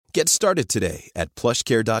you. Get started today at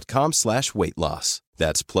plushcare.com/weight loss.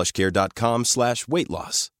 That's plushcare.com/weight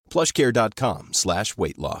loss.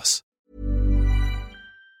 plushcare.com/weight loss.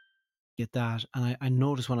 Get that. And I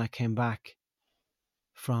noticed when I came back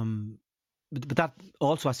from, but that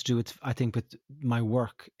also has to do with, I think, with my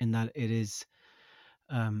work, in that it is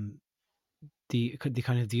the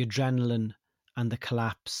kind of the adrenaline and the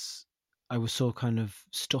collapse. I was so kind of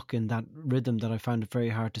stuck in that rhythm that I found it very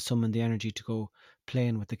hard to summon the energy to go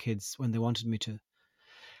playing with the kids when they wanted me to.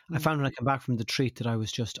 I found when I came back from the retreat that I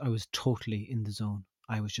was totally in the zone.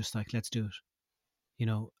 I was just like, let's do it,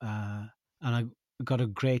 and I got a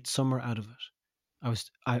great summer out of it.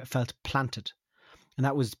 I felt planted, and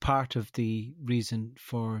that was part of the reason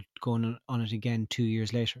for going on it again 2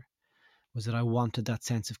 years later, was that I wanted that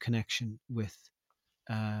sense of connection with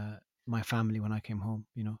my family when I came home.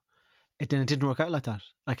 It didn't work out like that.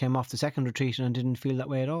 I came off the second retreat and I didn't feel that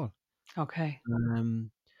way at all. Okay.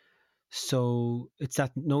 So it's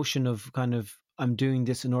that notion of kind of, I'm doing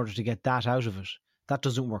this in order to get that out of it. That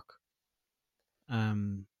doesn't work.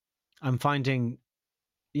 I'm finding,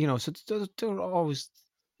 so there are always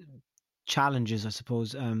challenges, I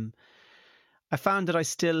suppose. I found that I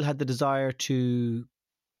still had the desire to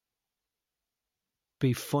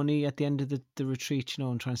be funny at the end of the retreat,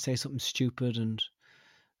 and trying to say something stupid, and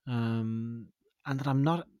that I'm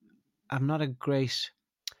not a great.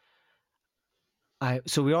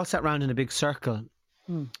 So we all sat around in a big circle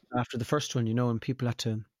after the first one, and people had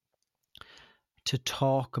to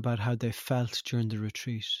talk about how they felt during the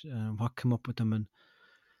retreat, what came up with them, and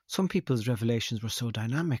some people's revelations were so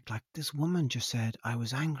dynamic. Like this woman just said, "I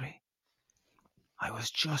was angry.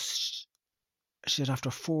 She said, after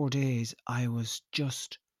 4 days, I was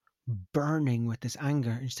just burning with this anger,"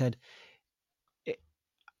 and she said.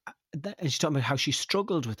 And she talked about how she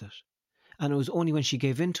struggled with it, and it was only when she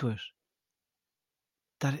gave into it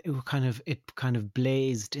that it kind of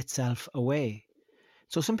blazed itself away.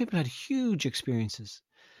 So some people had huge experiences,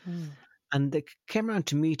 And they came around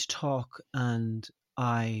to me to talk, and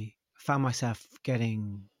I found myself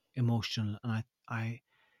getting emotional, and I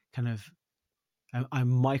kind of, I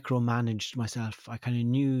micromanaged myself. I kind of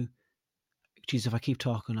knew, geez, if I keep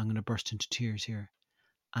talking, I'm going to burst into tears here.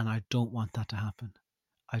 And I don't want that to happen.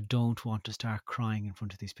 I don't want to start crying in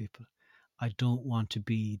front of these people. I don't want to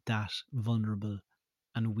be that vulnerable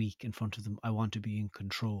and weak in front of them. I want to be in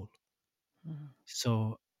control. Mm.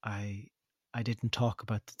 So I didn't talk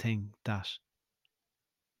about the thing that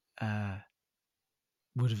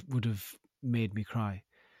would have made me cry.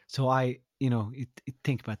 So I, you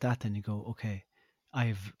think about that, then you go, okay,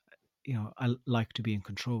 I like to be in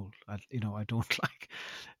control. I don't like,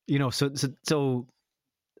 so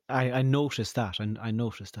I noticed that, and I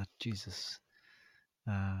noticed that, Jesus.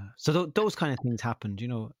 So those kind of things happened,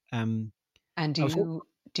 And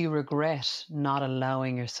do you regret not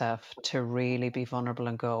allowing yourself to really be vulnerable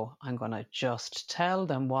and go, I'm going to just tell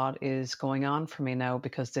them what is going on for me now,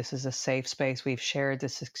 because this is a safe space. We've shared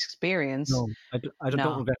this experience. No, I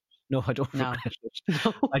don't regret. No, I don't regret it.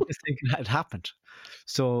 No. I just think it happened.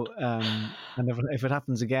 So, and if it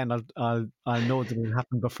happens again, I'll know that it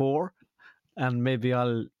happened before, and maybe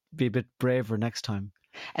I'll be a bit braver next time.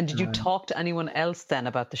 And did you talk to anyone else then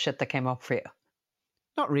about the shit that came up for you?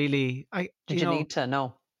 Not really. Did you need to?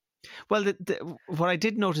 No. Well, what I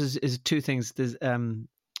did notice is two things. There's,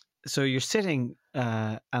 so you're sitting,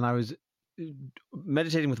 and I was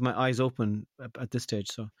meditating with my eyes open at this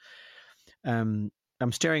stage. So, I'm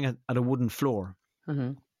staring at a wooden floor,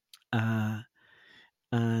 Mm-hmm.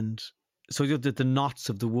 and so the knots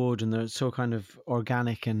of the wood, and they're so kind of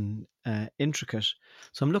organic and intricate.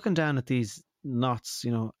 So I'm looking down at these knots,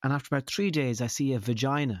 and after about 3 days, I see a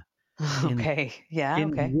vagina. Okay. Yeah.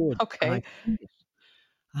 Okay. The wood, Okay. and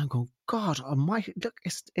I'm going, God Almighty! Look,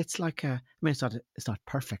 it's like it's not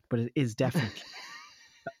perfect, but it is definitely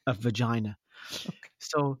a vagina. Okay.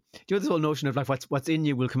 So this whole notion of like what's in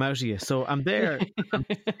you will come out of you. So I'm there, I'm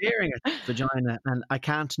staring at the vagina, and I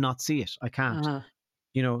can't not see it. I can't,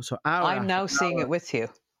 So I'm now seeing it with you.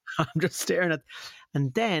 I'm just staring at,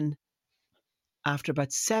 and then after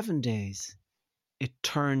about 7 days, it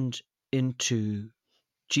turned into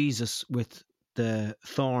Jesus with the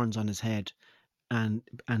thorns on his head and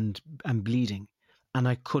bleeding, and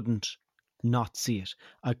I couldn't not see it.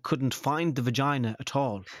 I couldn't find the vagina at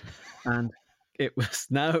all, and it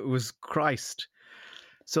was Christ.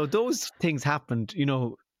 So those things happened,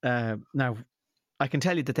 now I can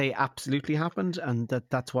tell you that they absolutely happened, and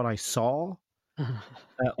that's what I saw.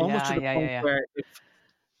 Almost to the point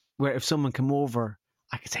where if someone came over,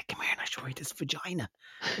 I could say, come here and I show you this vagina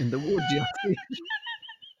in the wood.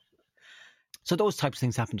 So those types of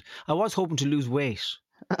things happened. I was hoping to lose weight.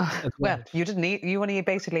 Well, you didn't eat. You only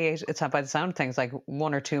basically ate, it's by the sound of things, like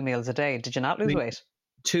 1 or 2 meals a day. Did you not lose weight?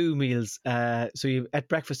 2 meals. So you ate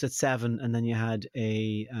breakfast at 7, and then you had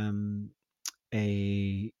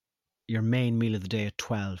your main meal of the day at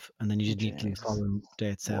 12, and then you didn't eat the following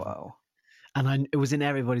day at 7. Wow. And it was in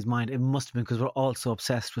everybody's mind. It must have been because we're all so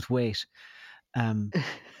obsessed with weight.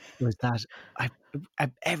 Was that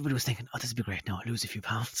everybody was thinking, oh, this would be great. Now I'll lose a few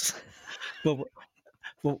pounds. But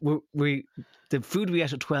the food we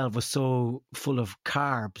ate at 12 was so full of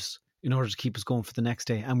carbs in order to keep us going for the next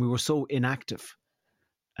day, and we were so inactive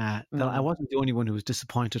that I wasn't the only one who was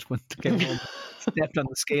disappointed when they came home, stepped on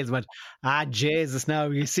the scales and went, Jesus, now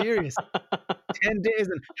are you serious? 10 days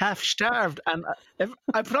and half starved, and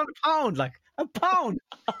I put on a pound, like a pound.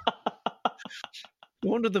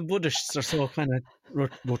 No wonder the Buddhists are so kind of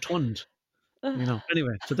rotund,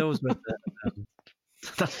 Anyway, so those were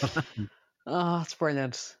that's what happened. Oh, it's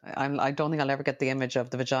brilliant. I don't think I'll ever get the image of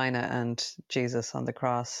the vagina and Jesus on the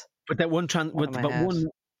cross. But that one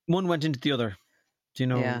one went into the other. Do you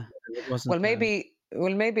know? Yeah. It wasn't, well, maybe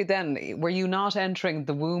then, were you not entering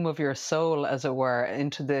the womb of your soul, as it were,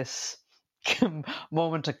 into this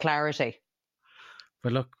moment of clarity?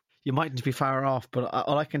 But look, you mightn't be far off, but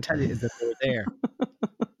all I can tell you is that they were there.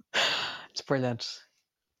 It's brilliant.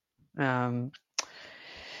 Yeah.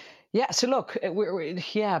 So look,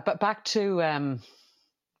 but back to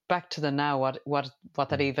the now. What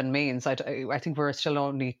that even means? I think we're still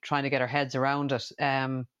only trying to get our heads around it.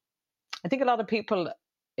 I think a lot of people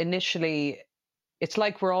initially, it's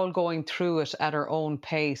like we're all going through it at our own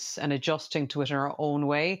pace and adjusting to it in our own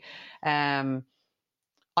way. I've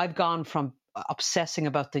gone from obsessing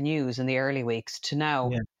about the news in the early weeks to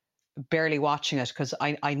now barely watching it, because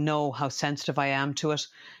I know how sensitive I am to it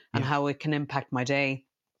and how it can impact my day.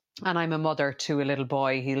 And I'm a mother to a little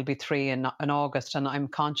boy. He'll be 3 in August, and I'm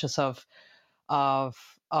conscious of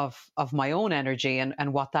my own energy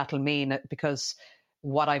and what that'll mean, because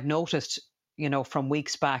what I've noticed from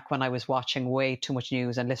weeks back when I was watching way too much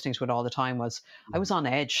news and listening to it all the time was I was on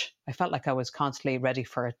edge. I felt like I was constantly ready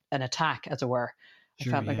for an attack, as it were.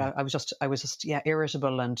 Sure, I felt like yeah. I was just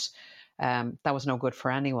irritable, and that was no good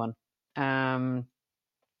for anyone.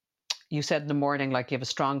 You said in the morning, like, you have a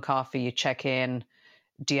strong coffee, you check in.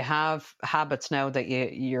 Do you have habits now that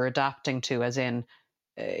you're adapting to, as in,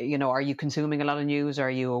 are you consuming a lot of news?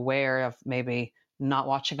 Are you aware of maybe not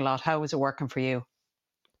watching a lot? How is it working for you?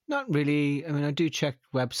 Not really. I mean, I do check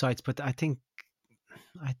websites, but I think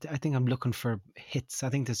I'm looking for hits. I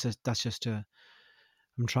think that's just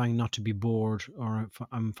I'm trying not to be bored, or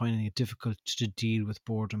I'm finding it difficult to deal with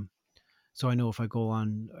boredom. So I know if I go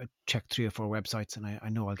on, I check 3 or 4 websites, and I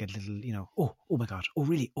know I'll get a little, oh my God, oh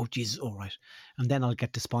really, oh Jesus, all right, and then I'll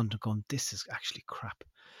get despondent, going, this is actually crap.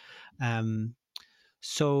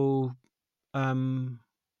 So I'm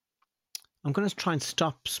going to try and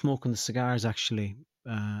stop smoking the cigars. Actually,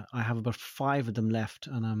 I have about 5 of them left,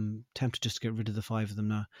 and I'm tempted just to get rid of the 5 of them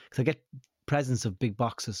now, because I get presents of big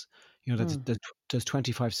boxes. There's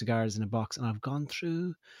 25 cigars in a box, and I've gone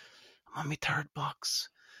through. I'm on my 3rd box.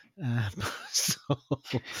 So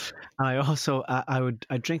I also I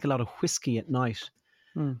drink a lot of whiskey at night,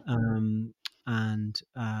 and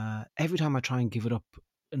every time I try and give it up,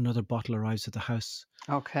 another bottle arrives at the house.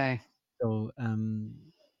 Okay. So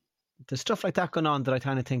there's stuff like that going on that I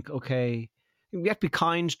kind of think, okay, we have to be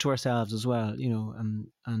kind to ourselves as well,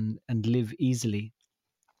 and live easily.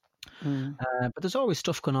 But there's always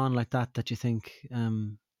stuff going on like that you think,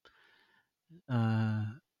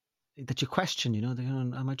 that you question,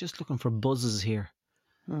 am I just looking for buzzes here?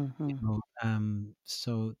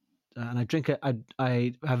 So, and I drink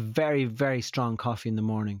I have very, very strong coffee in the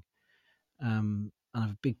morning, and I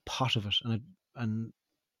have a big pot of it,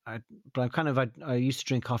 but I used to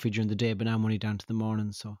drink coffee during the day, but now I'm only down to the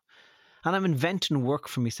morning. So, and I'm inventing work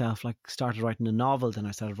for myself. Like, started writing a novel, then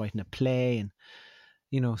I started writing a play, and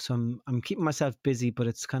so I'm keeping myself busy, but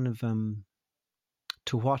it's kind of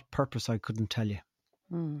to what purpose I couldn't tell you.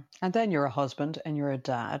 And then you're a husband and you're a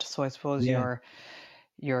dad, so I suppose you're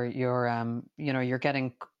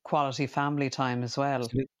getting quality family time as well.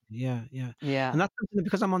 Absolutely. Yeah. Yeah. And that's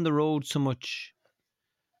because I'm on the road so much.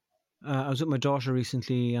 I was with my daughter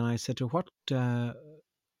recently, and I said to her,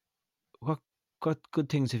 what good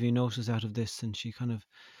things have you noticed out of this? And she kind of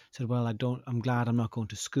said, well, I'm glad I'm not going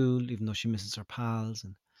to school, even though she misses her pals,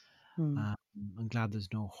 and I'm glad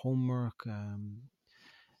there's no homework. And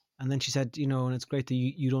then she said, and it's great that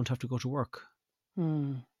you don't have to go to work.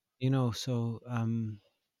 So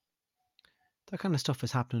that kind of stuff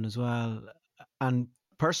is happening as well. And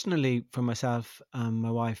personally, for myself and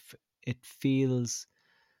my wife, it feels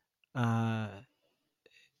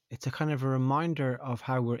it's a kind of a reminder of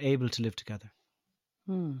how we're able to live together.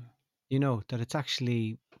 That it's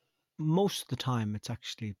actually, most of the time, it's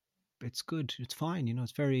good. It's fine.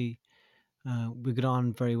 It's very, we get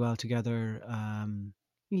on very well together.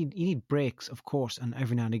 You need breaks, of course, and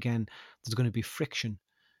every now and again there's going to be friction.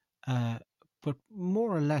 But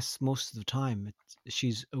more or less, most of the time,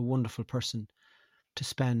 she's a wonderful person to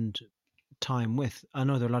spend time with. I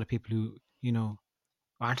know there are a lot of people who,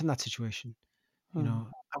 aren't in that situation.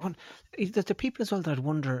 There's the people as well that I'd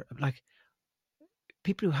wonder, like,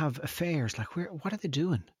 people who have affairs, like, what are they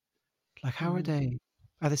doing? Like, how are they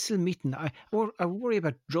still meeting? I worry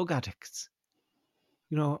about drug addicts.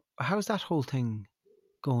 How's that whole thing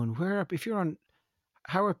going? How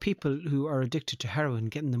are people who are addicted to heroin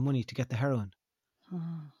getting the money to get the heroin?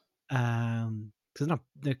 Nothing's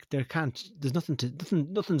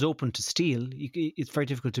open to steal. It's very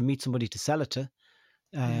difficult to meet somebody to sell it to.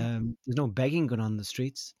 There's no begging going on in the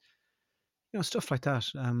streets. Stuff like that.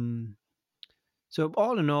 So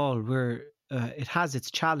all in all, it has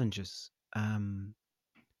its challenges. But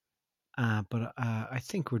I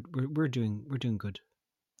think we're doing good.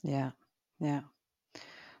 Yeah.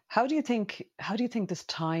 How do you think this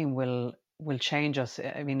time will change us?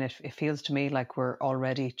 I mean, it feels to me like we're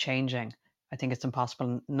already changing. I think it's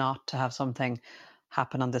impossible not to have something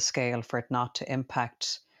happen on this scale for it not to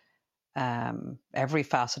impact every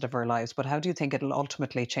facet of our lives. But how do you think it'll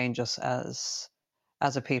ultimately change us as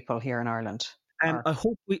a people here in Ireland? I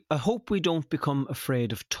hope we don't become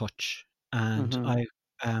afraid of touch. And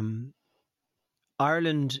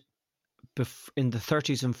Ireland, in the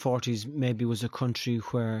 30s and 40s, maybe was a country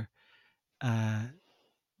where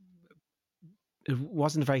it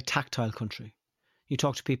wasn't a very tactile country. You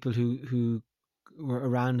talk to people who were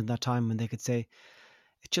around in that time, and they could say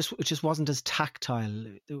it just wasn't as tactile.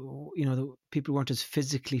 The people weren't as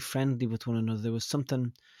physically friendly with one another. There was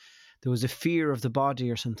a fear of the body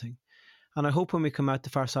or something. And I hope when we come out the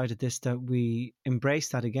far side of this that we embrace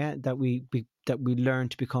that again, that we learn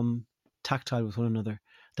to become tactile with one another,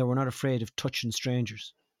 that we're not afraid of touching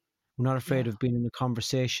strangers. We're not afraid of being in a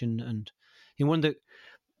conversation. And you know,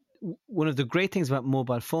 one of the great things about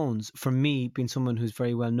mobile phones, for me, being someone who's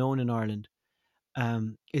very well known in Ireland,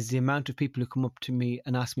 is the amount of people who come up to me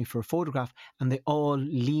and ask me for a photograph, and they all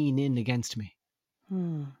lean in against me.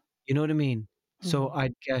 You know what I mean? So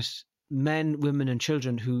I'd get men, women and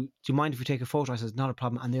children who, do you mind if we take a photo? I said, not a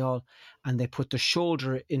problem. And they put their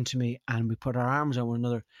shoulder into me, and we put our arms on one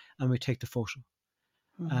another and we take the photo.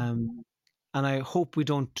 And I hope we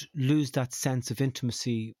don't lose that sense of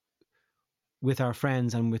intimacy with our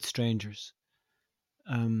friends and with strangers.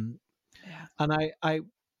 And I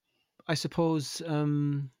suppose, I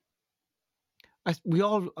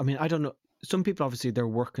don't know. Some people, obviously, they're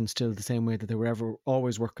working still the same way that they were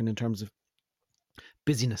always working in terms of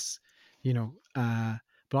busyness, you know,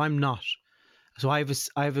 but I'm not. So I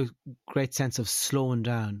have a great sense of slowing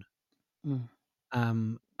down.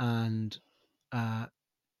 And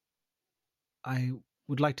I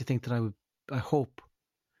would like to think that I hope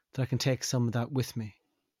that I can take some of that with me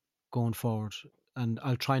going forward, and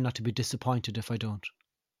I'll try not to be disappointed if I don't.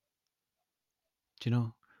 Do you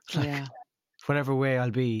know? Like, whatever way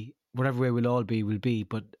I'll be, whatever way we'll all be, we'll be.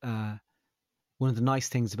 But one of the nice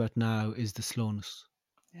things about now is the slowness.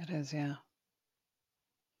 It is, yeah.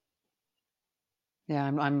 Yeah,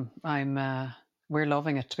 I'm we're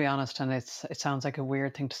loving it, to be honest, and it sounds like a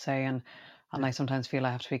weird thing to say, and I sometimes feel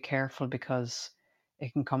I have to be careful because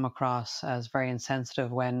it can come across as very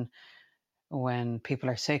insensitive when people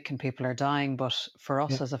are sick and people are dying. But for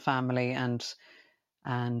us as a family, and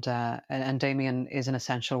Damien is an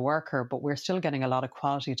essential worker, but we're still getting a lot of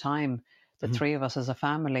quality time, the three of us as a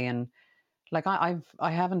family. And like I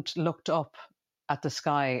haven't looked up at the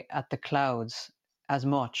sky, at the clouds as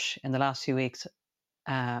much in the last few weeks.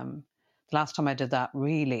 The last time I did that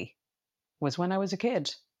really was when I was a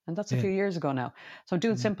kid, and that's a few years ago now. So I'm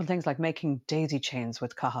doing simple things like making daisy chains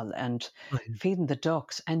with Cathal and feeding the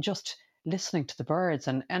ducks and just listening to the birds,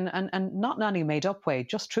 and not in any made up way,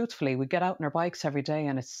 just truthfully. We get out on our bikes every day,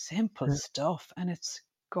 and it's simple stuff, and it's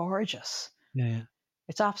gorgeous.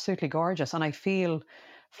 It's absolutely gorgeous, and I feel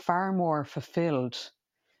far more fulfilled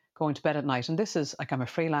going to bed at night. And this is like, I'm a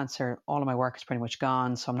freelancer, all of my work is pretty much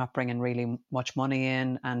gone, so I'm not bringing really much money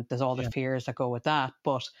in, and there's all the fears that go with that,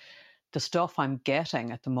 but the stuff I'm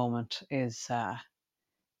getting at the moment is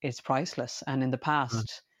priceless. And in the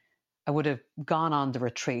past, I would have gone on the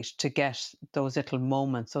retreat to get those little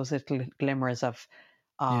moments, those little glimmers of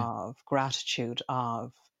gratitude,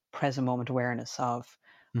 of present moment awareness, of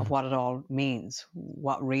what it all means,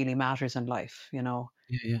 what really matters in life. You know,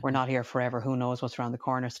 we're not here forever. Who knows what's around the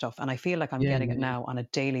corner stuff. And I feel like I'm getting it now on a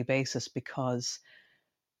daily basis because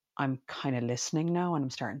I'm kind of listening now, and I'm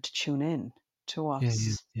starting to tune in to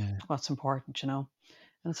what's important, you know,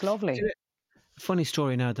 and it's lovely. Funny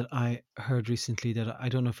story now that I heard recently that I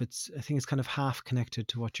don't know if I think it's kind of half connected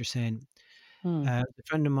to what you're saying. A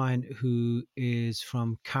friend of mine who is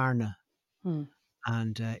from Carna,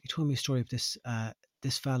 and he told me a story of this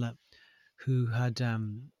fella who had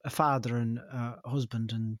a father and a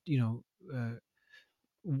husband, and you know,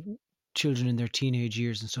 children in their teenage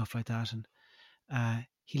years and stuff like that, and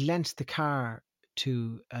he lent the car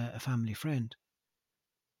to a family friend,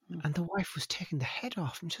 and the wife was taking the head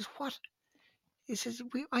off him. She says, "What?" He says,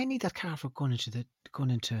 "I need that car for going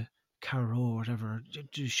into Carrow or whatever,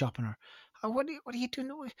 do shopping, or what are you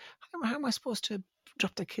doing? How am I supposed to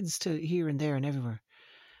drop the kids to here and there and everywhere?"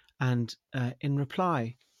 And in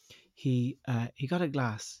reply, he got a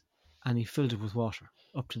glass and he filled it with water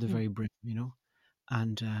up to the very brim, you know,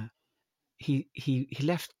 and he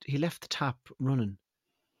left the tap running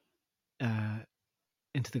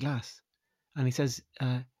into the glass, and he says,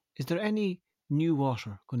 "Is there any new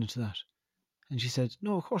water going into that?" And she said,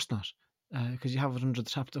 "No, of course not, because you have it under the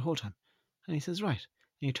tap the whole time." And he says, "Right."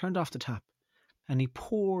 And he turned off the tap and he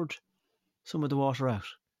poured some of the water out.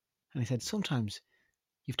 And he said, "Sometimes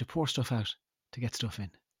you have to pour stuff out to get stuff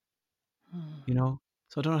in." You know?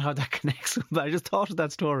 So I don't know how that connects, but I just thought of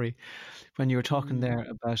that story when you were talking there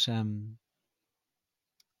about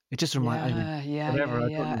it just reminded me.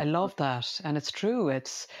 I love that. And it's true.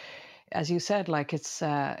 It's, as you said, like it's,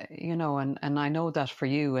 you know, and I know that for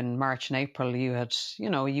you in March and April, you had, you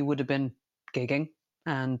know, you would have been gigging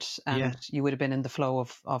and you would have been in the flow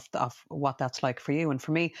of what that's like for you. And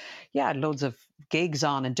for me, loads of gigs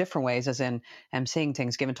on in different ways, as in seeing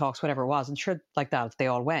things, giving talks, whatever it was. And sure, like that, they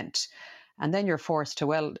all went. And then you're forced to,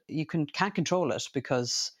 well, you can't control it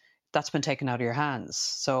because that's been taken out of your hands.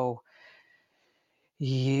 So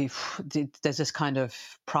there's this kind of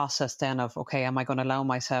process then of, okay, am I going to allow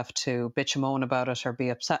myself to bitch and moan about it or be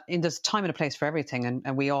upset? And there's time and a place for everything,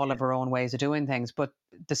 and we all have our own ways of doing things. But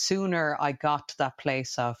the sooner I got to that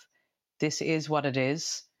place of, this is what it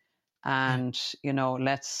is, and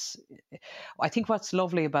I think what's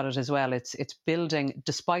lovely about it as well, it's building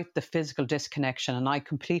despite the physical disconnection. And I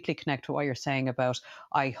completely connect with what you're saying about,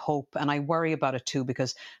 I hope, and I worry about it too,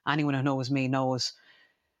 because anyone who knows me knows,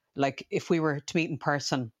 like, if we were to meet in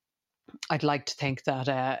person, I'd like to think that,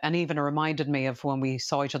 and even it reminded me of when we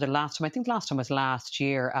saw each other last time. I think last time was last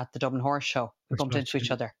year at the Dublin Horse Show. We bumped into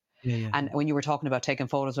each other. And when you were talking about taking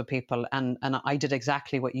photos of people, and I did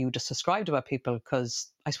exactly what you just described about people,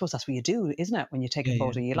 because I suppose that's what you do, isn't it? When you take a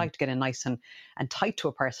photo, you like to get in nice and tight to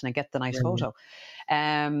a person and get the nice photo.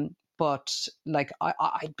 But like,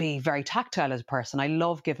 I'd be very tactile as a person. I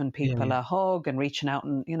love giving people a hug and reaching out,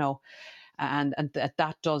 and and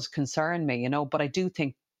that does concern me, But I do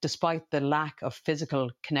think, despite the lack of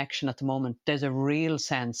physical connection at the moment, there's a real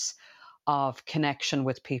sense of connection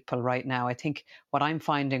with people right now. I think what I'm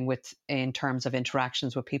finding in terms of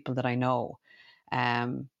interactions with people that I know,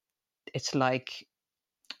 it's like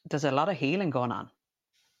there's a lot of healing going on.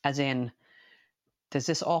 As in, there's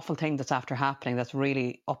this awful thing that's after happening that's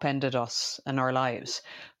really upended us in our lives,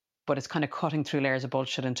 but it's kind of cutting through layers of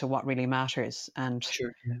bullshit into what really matters. And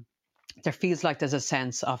there feels like there's a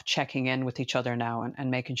sense of checking in with each other now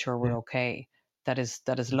and making sure we're okay. That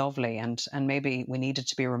is lovely, and maybe we needed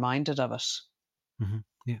to be reminded of it.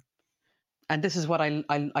 Yeah. And this is what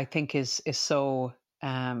I think is so,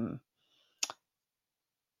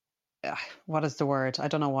 what is the word? I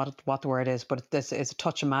don't know what the word is, but this is a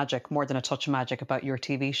touch of magic, more than a touch of magic, about your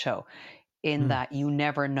TV show, in that you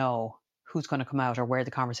never know who's going to come out or where the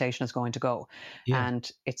conversation is going to go.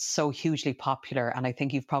 And it's so hugely popular. And I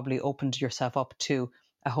think you've probably opened yourself up to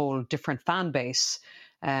a whole different fan base,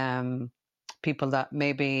 people that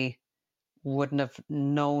maybe wouldn't have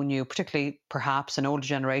known you, particularly perhaps an older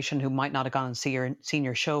generation who might not have gone and seen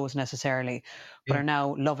your shows necessarily, but are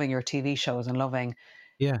now loving your TV shows and loving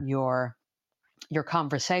your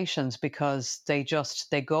conversations, because they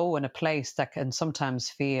go in a place that can sometimes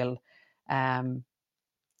feel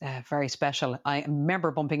very special. I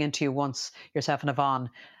remember bumping into you once, yourself and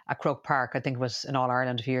Yvonne, at Croke Park. I think it was in All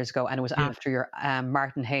Ireland a few years ago, and it was after your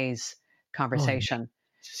Martin Hayes conversation.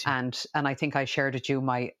 And I think I shared with you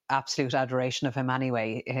my absolute adoration of him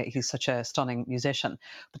anyway. He's such a stunning musician.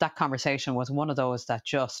 But that conversation was one of those that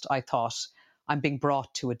just, I thought, I'm being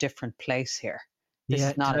brought to a different place here. This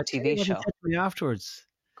is not a TV show. He said to me afterwards.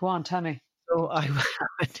 Go on, tell me. So I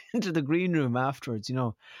went into the green room afterwards,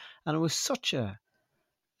 and it was such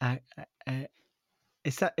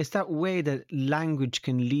it's that way that language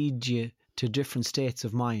can lead you to different states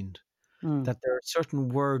of mind. That there are certain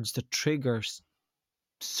words that trigger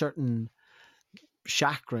certain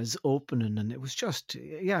chakras opening, and it was just,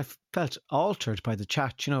 I felt altered by the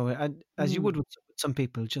chat, as you would with some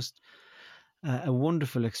people. Just a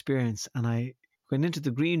wonderful experience. And I went into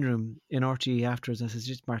the green room in RTE afterwards, and I said,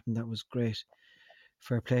 "Just Martin, that was great.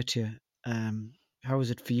 Fair play to you. How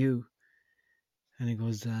was it for you?" And he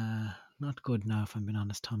goes, "Not good now, if I'm being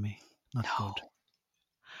honest, Tommy. Not good."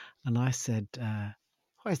 And I said,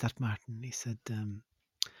 "Why is that, Martin?" He said,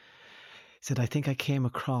 "I think I came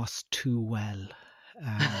across too well."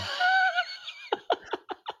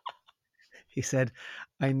 He said,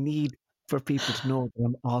 "I need for people to know that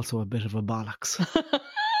I'm also a bit of a bollocks."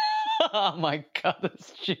 Oh my God,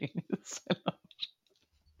 that's genius.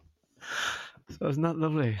 So isn't that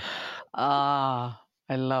lovely? I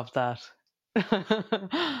love that.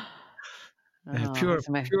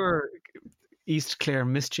 Pure East Clare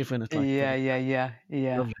mischief in it. Yeah.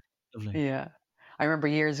 Lovely. Yeah. I remember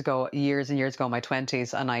years and years ago, in my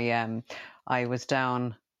 20s, and I was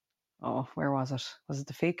down, where was it? Was it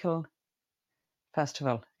the Fecal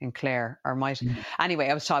Festival in Clare? Anyway,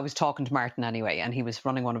 I was talking to Martin anyway, and he was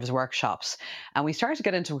running one of his workshops, and we started to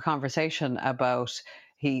get into a conversation about,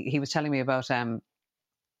 he was telling me about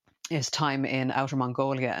his time in Outer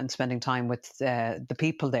Mongolia and spending time with the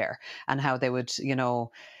people there, and how they would,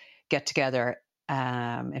 get together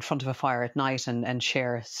in front of a fire at night and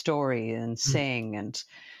share a story and sing.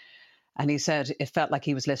 And he said it felt like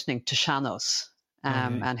he was listening to Sean-Nós.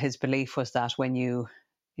 And his belief was that when you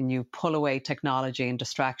pull away technology and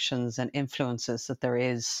distractions and influences, that there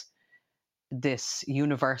is this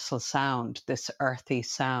universal sound, this earthy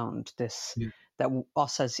sound, that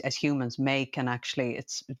us as humans make, and actually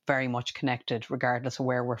it's very much connected regardless of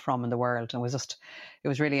where we're from in the world. And it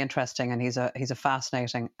was really interesting. And he's a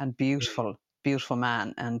fascinating and beautiful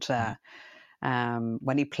man. And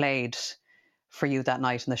when he played for you that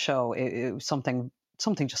night in the show, it was something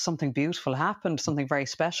something beautiful happened, something very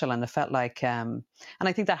special, and it felt like, and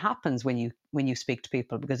I think that happens when you speak to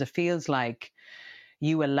people, because it feels like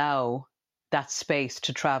you allow that space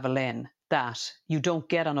to travel in that you don't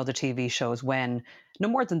get on other TV shows. When no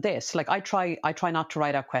more than this, like I try not to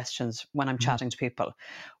write out questions when I'm chatting to people,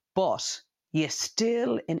 but you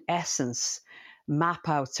still, in essence, map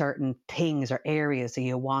out certain things or areas that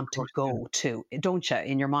you want to go to, don't you,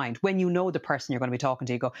 in your mind? When you know the person you're going to be talking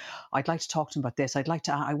to, you go, I'd like to talk to him about this.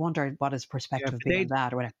 I wonder what his perspective would be on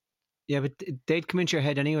that or whatever. Yeah, but they'd come into your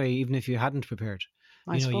head anyway, even if you hadn't prepared.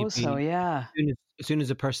 I suppose so, yeah. As soon as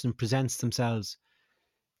a person presents themselves,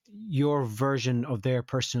 your version of their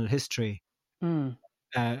personal history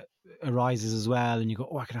arises as well, and you go,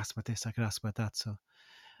 oh, I could ask about this, I could ask about that. So,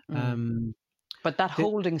 but that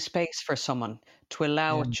holding space for someone to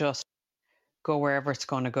allow it just go wherever it's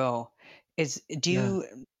going to go do you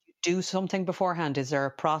do something beforehand? Is there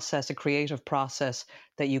a process, a creative process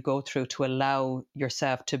that you go through to allow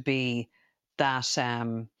yourself to be that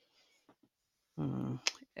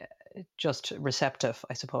just receptive,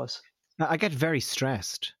 I suppose? I get very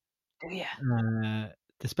stressed. Yeah.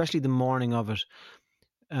 Especially the morning of it.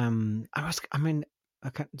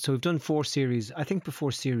 So we've done 4 series. I think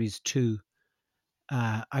before series 2,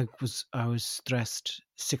 I was stressed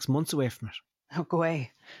 6 months away from it. Oh, go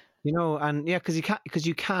away. And because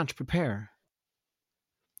you can't prepare,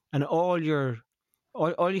 and all you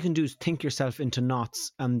can do is think yourself into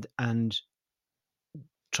knots and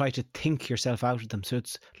try to think yourself out of them. So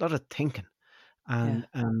it's a lot of thinking, and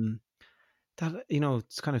that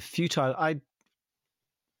it's kind of futile.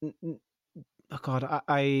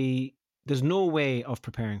 There's no way of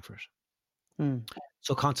preparing for it.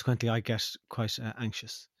 So consequently, I get quite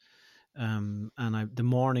anxious. And the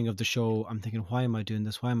morning of the show, I'm thinking, why am I doing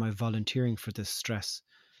this? Why am I volunteering for this stress?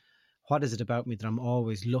 What is it about me that I'm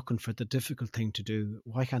always looking for the difficult thing to do?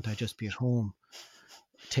 Why can't I just be at home,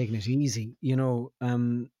 taking it easy?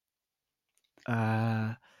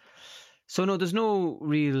 So no, there's no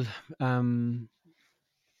real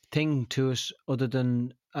thing to it other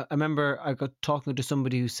than I remember I got talking to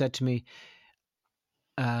somebody who said to me,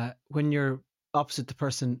 when you're opposite the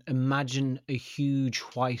person, imagine a huge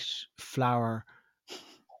white flower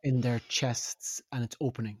in their chests and it's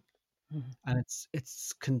opening, and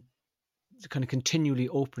it's kind of continually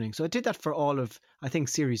opening. So I did that for all of, I think,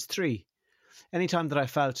 series 3. Anytime that I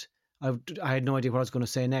felt I had no idea what I was going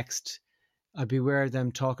to say next, I'd be aware of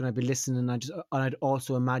them talking, I'd be listening, and I'd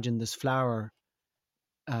also imagine this flower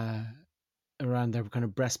around their kind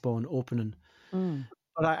of breastbone opening.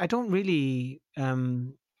 But I don't really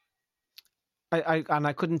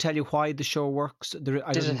I couldn't tell you why the show works. Did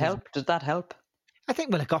it help? Did that help? I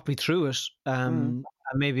think, well, it got me through it. And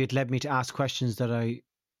maybe it led me to ask questions that I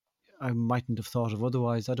mightn't have thought of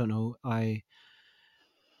otherwise. I don't know. I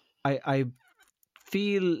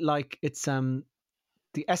feel like it's the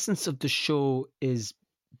essence of the show is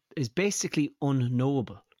basically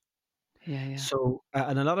unknowable. Yeah. So,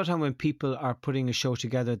 and a lot of time when people are putting a show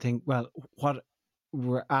together, think, well, what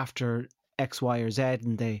we're after X, Y, or Z,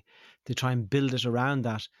 and they try and build it around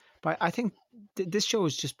that. But I think this show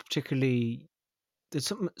is just particularly,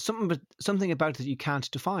 there's something about it that you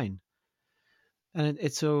can't define, and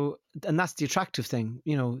and that's the attractive thing.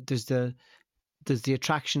 There's the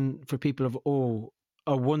attraction for people of, oh,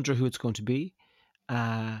 I wonder who it's going to be,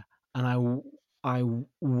 and I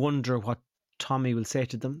wonder what Tommy will say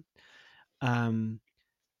to them.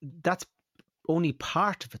 That's only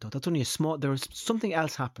part of it, though. That's only there's something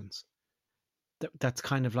else happens. That's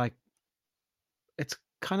kind of like, it's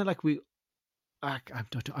kind of like I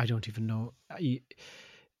don't even know. I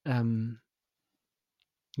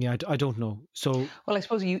don't know. So, well, I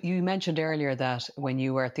suppose you mentioned earlier that when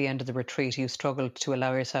you were at the end of the retreat, you struggled to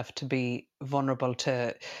allow yourself to be vulnerable,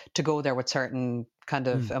 to go there with certain kind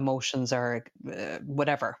of emotions or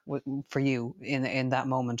whatever for you in that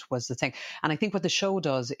moment was the thing. And I think what the show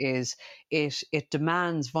does is it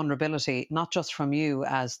demands vulnerability, not just from you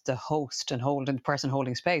as the host and the person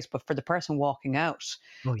holding space, but for the person walking out.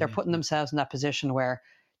 They're putting themselves in that position where,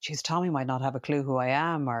 geez, Tommy might not have a clue who I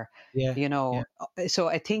am, or So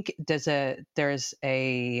I think there's a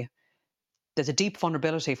deep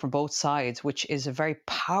vulnerability from both sides, which is a very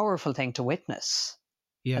powerful thing to witness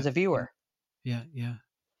as a viewer. Yeah.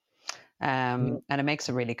 And it makes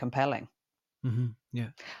it really compelling. Yeah.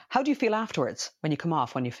 How do you feel afterwards when you come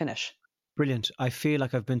off, when you finish? Brilliant. I feel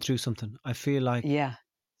like I've been through something. I feel like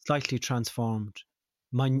slightly transformed,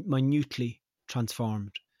 minutely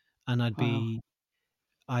transformed, and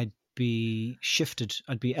I'd be shifted.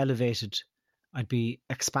 I'd be elevated. I'd be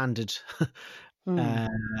expanded.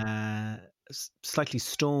 slightly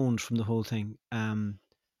stoned from the whole thing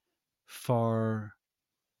for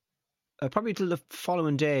probably till the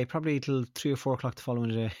following day, probably till 3 or 4 o'clock the following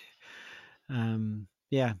day.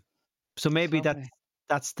 Yeah. So maybe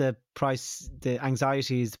that's the price. The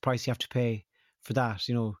anxiety is the price you have to pay for that.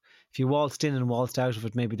 You know, if you waltzed in and waltzed out of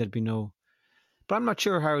it, maybe there'd be no. But I'm not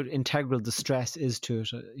sure how integral the stress is to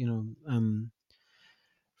it. You know,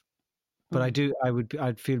 but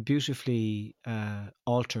I'd feel beautifully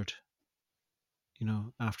altered. You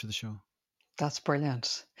know, after the show. That's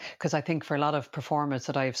brilliant. Because I think for a lot of performers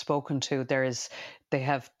that I've spoken to, they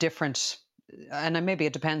have different, and then maybe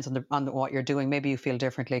it depends on what you're doing. Maybe you feel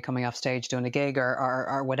differently coming off stage doing a gig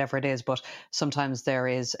or whatever it is. But sometimes there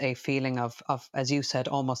is a feeling of, as you said,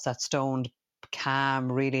 almost that stoned,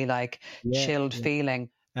 calm, really like chilled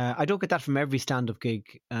feeling. I don't get that from every stand-up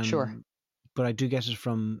gig. Sure. But I do get it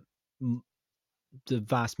from the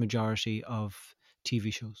vast majority of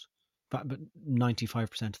TV shows. But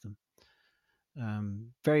 95% of them.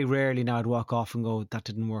 Very rarely now I'd walk off and go, that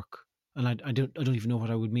didn't work, and I don't even know what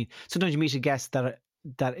I would mean. Sometimes you meet a guest that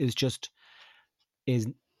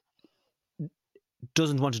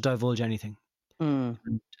doesn't want to divulge anything,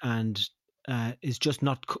 and is just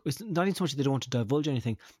not. It's not even so much that they don't want to divulge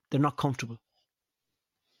anything; they're not comfortable,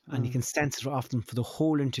 and you can sense it often for the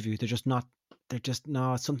whole interview. They're just not. They're just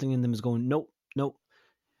something in them is going, no.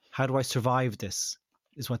 How do I survive this?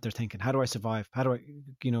 Is what they're thinking. How do I survive? How do I,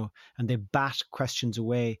 and they bat questions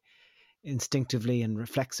away instinctively and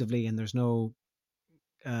reflexively, and there's no,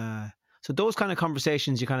 so those kind of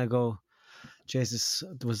conversations you kind of go, Jesus,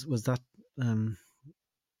 was that,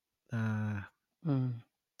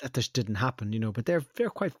 that just didn't happen, but they're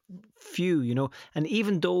quite few, and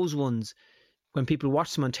even those ones, when people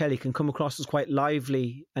watch them on telly, can come across as quite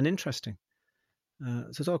lively and interesting. So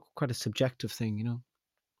it's all quite a subjective thing,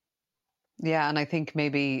 Yeah, and I think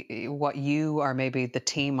maybe what you or maybe the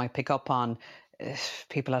team might pick up on,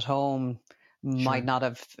 people at home might not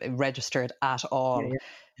have registered at all.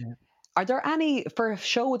 Yeah. Are there any, for a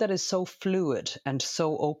show that is so fluid and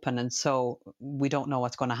so open and so we don't know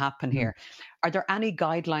what's going to happen here, are there any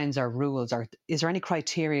guidelines or rules, or is there any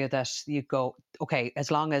criteria that you go, okay, as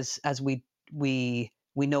long as we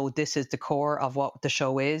know this is the core of what the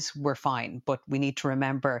show is, we're fine, but we need to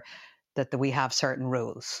remember that we have certain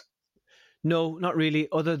rules? No, not really.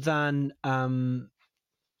 Other than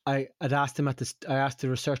I'd asked them I asked the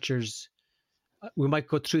researchers. We might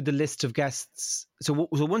go through the list of guests. So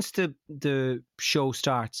once the show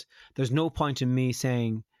starts, there's no point in me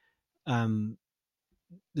saying,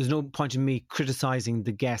 there's no point in me criticizing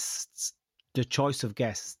the guests, the choice of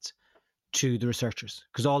guests, to the researchers,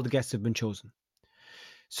 because all the guests have been chosen.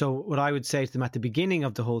 So what I would say to them at the beginning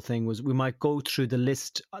of the whole thing was, we might go through the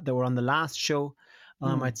list that were on the last show.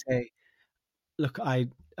 I might say, look, I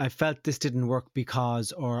felt this didn't work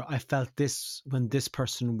because, or I felt this when this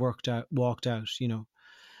person walked out, and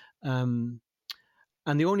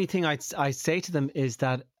the only thing I say to them is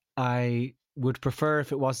that I would prefer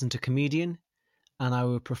if it wasn't a comedian, and I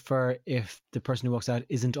would prefer if the person who walks out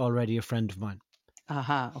isn't already a friend of mine.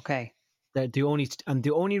 Okay. The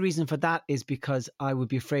only reason for that is because I would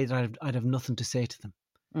be afraid that I'd have nothing to say to them,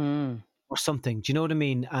 or something. Do you know what I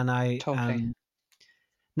mean? And I totally.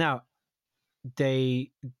 Now,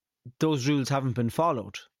 those rules haven't been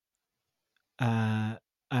followed. I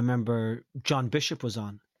remember John Bishop was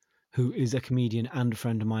on, who is a comedian and a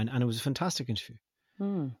friend of mine, and it was a fantastic interview.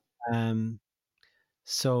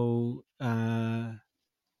 So, and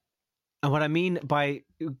what I mean by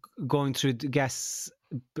going through the guests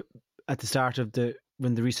at the start of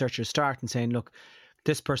when the researchers start and saying, look,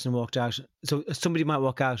 this person walked out. So somebody might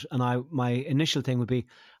walk out, and my initial thing would be,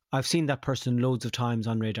 I've seen that person loads of times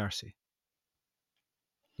on Ray D'Arcy.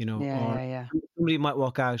 Yeah. Somebody might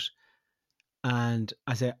walk out and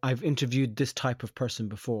I say, I've interviewed this type of person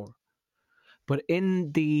before. But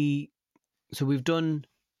so we've done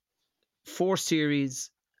 4 series,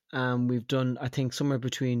 we've done, I think, somewhere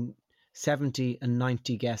between 70 and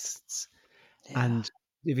 90 guests. Yeah. And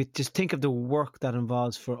if you just think of the work that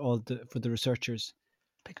involves for the researchers,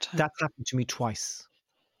 big time. That's happened to me twice.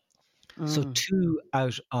 So 2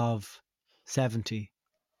 out of 70,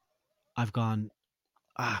 I've gone,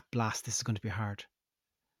 blast, this is going to be hard.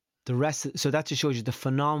 The rest, so that just shows you the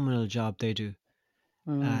phenomenal job they do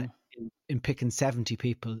in picking 70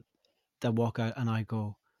 people that walk out, and I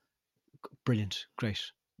go, brilliant, great.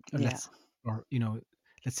 Let's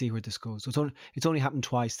see where this goes. So it's only happened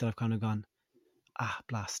twice that I've kind of gone,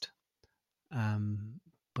 blast.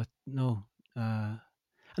 But no, and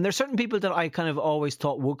there's certain people that I kind of always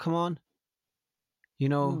thought would come on.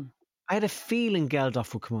 I had a feeling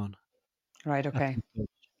Geldof would come on. Right, okay.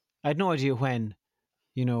 I had no idea when.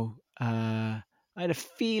 I had a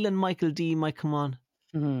feeling Michael D might come on.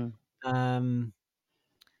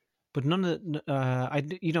 But none of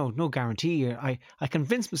no guarantee. I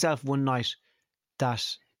convinced myself one night that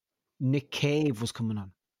Nick Cave was coming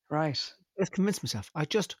on. Right. I just convinced myself. I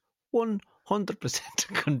just 100%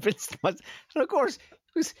 convinced myself. And of course,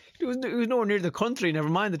 it was nowhere near the country, never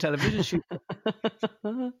mind the television shoot.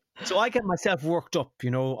 So I get myself worked up,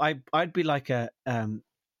 I'd be like and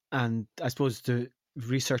I suppose the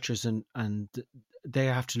researchers and they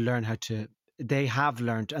have to learn they have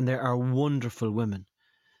learned, and there are wonderful women.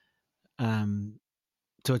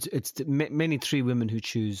 So it's mainly 3 women who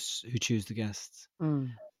choose the guests.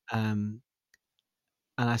 And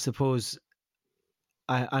I suppose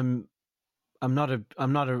I'm not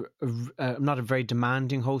a very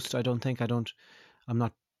demanding host. I don't think. I'm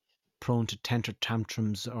not prone to temper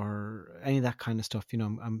tantrums or any of that kind of stuff.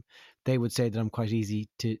 They would say that I'm quite easy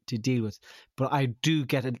to deal with, but I do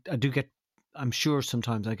get. I'm sure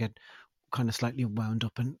sometimes I get kind of slightly wound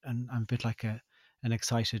up, and I'm a bit like an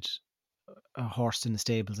excited horse in the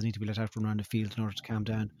stables. I need to be let out from around the field in order to calm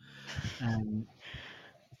down.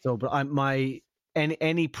 But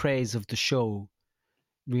any praise of the show,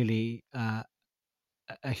 really, a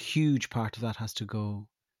huge part of that has to go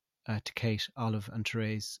to Kate, Olive, and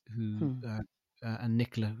Therese, who and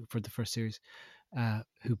Nicola for the first series,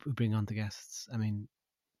 who bring on the guests. I mean,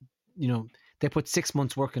 they put 6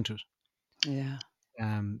 months work into it. Yeah.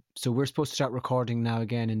 So we're supposed to start recording now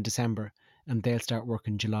again in December, and they'll start work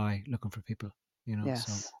in July looking for people. Yes.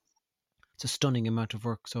 So it's a stunning amount of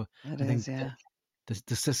work. So I think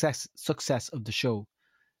the success of the show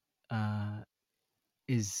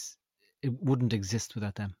it wouldn't exist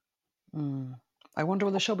without them. I wonder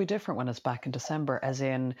will the show be different when it's back in December, as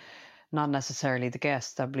in not necessarily the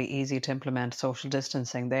guests. That'd be easy to implement social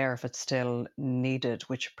distancing there if it's still needed,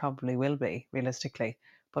 which probably will be realistically.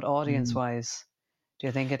 But audience-wise, do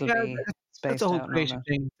you think it'll be spaced out? That's a whole creative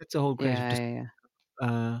thing. That's a whole creative thing.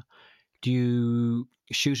 Do you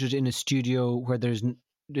shoot it in a studio where there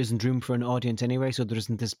isn't room for an audience anyway, so there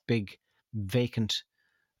isn't this big vacant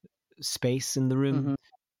space in the room?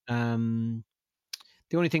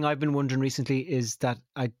 The only thing I've been wondering recently is that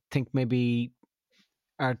I think maybe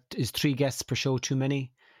is 3 guests per show too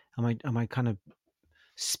many? Am I kind of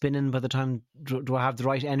spinning by the time? Do I have the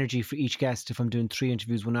right energy for each guest if I'm doing 3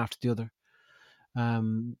 interviews one after the other?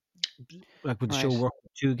 Like would the show work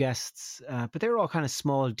with 2 guests? But they're all kind of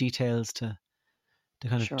small details to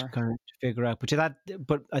kind of figure out.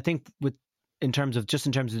 But I think in terms of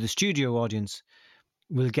the studio audience,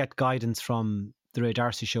 we'll get guidance from the Ray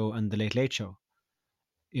Darcy show and the Late Late Show.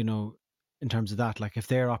 In terms of that, like if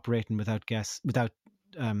they're operating without guests, without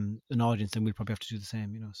an audience, then we'll probably have to do the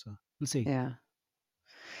same. So we'll see. Yeah.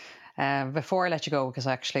 Before I let you go, because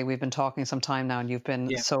actually we've been talking some time now, and you've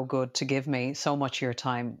been so good to give me so much of your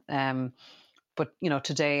time. But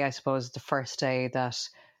today, I suppose, the first day that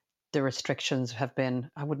the restrictions have been,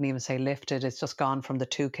 I wouldn't even say lifted. It's just gone from the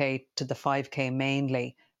 2K to the 5K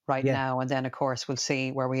mainly now. And then, of course, we'll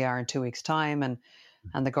see where we are in 2 weeks' time. And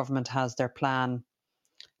the government has their plan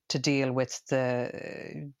to deal with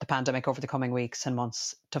the pandemic over the coming weeks and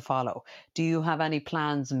months to follow. Do you have any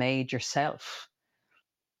plans made yourself,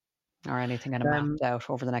 or anything kind of mapped out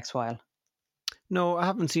over the next while? No, I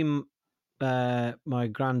haven't seen my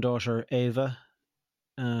granddaughter Ava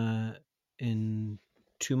in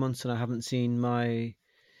 2 months, and I haven't seen my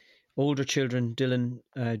older children Dylan,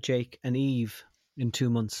 Jake, and Eve in 2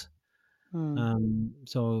 months.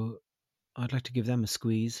 So I'd like to give them a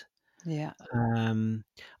squeeze. Yeah.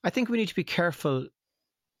 I think we need to be careful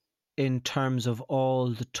in terms of all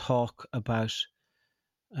the talk about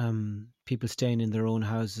people staying in their own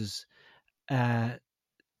houses. I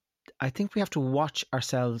think we have to watch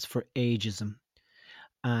ourselves for ageism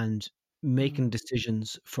and making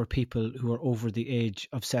decisions for people who are over the age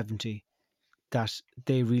of 70 that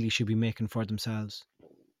they really should be making for themselves.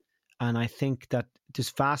 And I think that this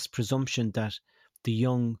vast presumption that the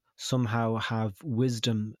young somehow have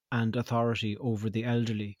wisdom and authority over the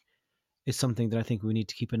elderly is something that I think we need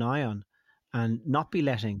to keep an eye on, and not be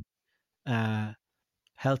letting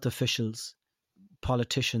health officials,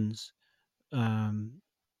 politicians,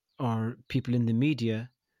 or people in the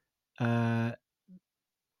media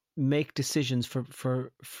make decisions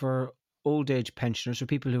for old age pensioners or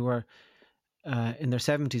people who are in their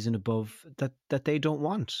 70s and above that they don't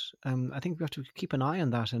want. I think we have to keep an eye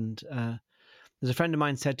on that. And as a friend of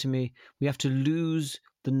mine said to me, we have to lose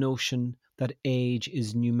the notion that age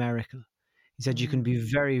is numerical. He said you can be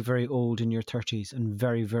very, very old in your 30s and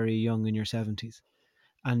very, very young in your 70s.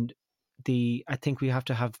 And I think we have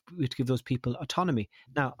to give those people autonomy.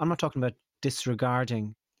 Now, I'm not talking about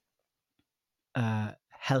disregarding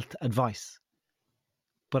health advice,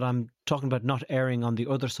 but I'm talking about not erring on the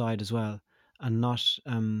other side as well, and not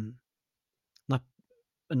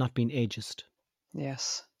being ageist.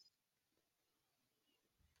 Yes.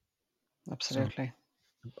 Absolutely.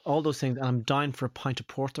 So, all those things. And I'm dying for a pint of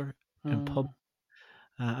porter in a pub.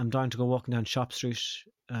 I'm dying to go walking down Shop Street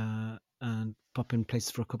and pop in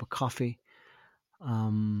places for a cup of coffee.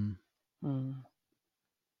 You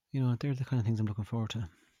know, they're the kind of things I'm looking forward to.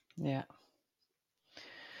 Yeah.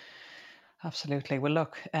 Absolutely. Well,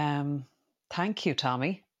 look, thank you,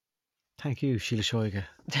 Tommy. Thank you, Sheila Shoiga.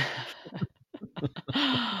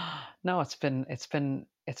 No, it's been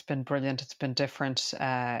brilliant. It's been different.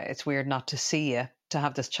 It's weird not to see you, to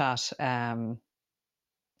have this chat.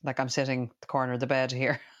 Like I'm sitting at the corner of the bed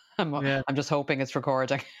here. I'm just hoping it's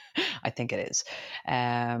recording. I think it is.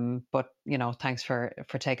 But you know, thanks for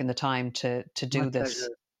taking the time to do this.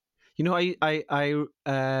 Pleasure. You know,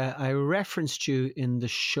 I referenced you in the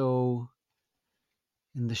show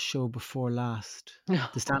before last,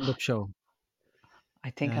 the stand-up show. I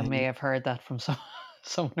think I may have heard that from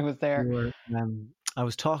someone who was there. I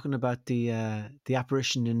was talking about the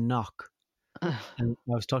apparition in Knock, and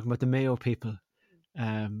I was talking about the Mayo people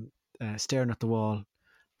staring at the wall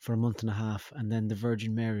for a month and a half, and then the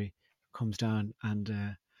Virgin Mary comes down,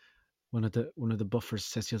 and one of the buffers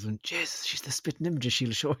says to the other one, "Jesus, she's the spitting image of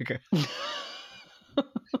Sheila Shoiga."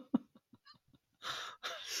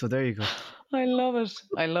 So there you go. I love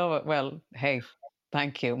it. Well, hey,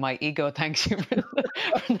 thank you. My ego thanks you for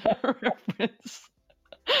that reference.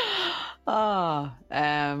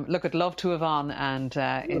 Look, I'd love to have on and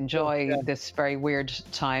enjoy this very weird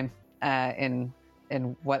time in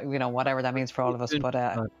what, you know, whatever that means for all of us. But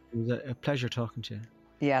it was a pleasure talking to you.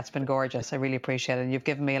 Yeah, it's been gorgeous. I really appreciate it. And you've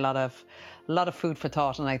given me a lot of food for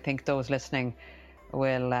thought, and I think those listening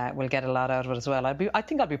will get a lot out of it as well. I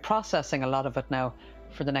think I'll be processing a lot of it now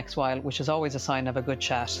for the next while, which is always a sign of a good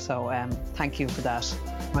chat. So thank you for that.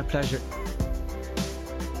 My pleasure.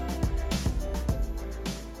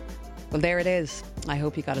 Well, there it is. I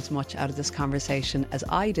hope you got as much out of this conversation as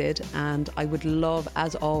I did, and I would love,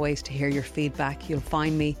 as always, to hear your feedback. You'll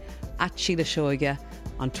find me at Sheila Shoiga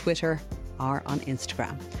on Twitter or on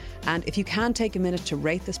Instagram. And if you can take a minute to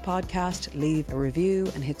rate this podcast, leave a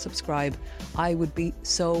review and hit subscribe, I would be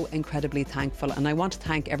so incredibly thankful. And I want to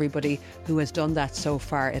thank everybody who has done that so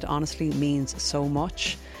far. It honestly means so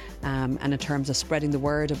much. And in terms of spreading the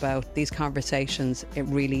word about these conversations, it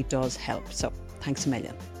really does help. So thanks a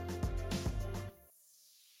million.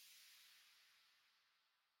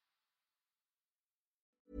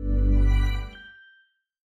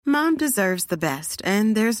 Mom deserves the best,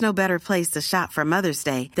 and there's no better place to shop for Mother's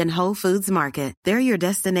Day than Whole Foods Market. They're your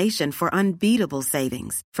destination for unbeatable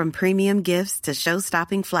savings, from premium gifts to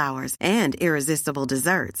show-stopping flowers and irresistible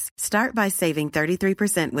desserts. Start by saving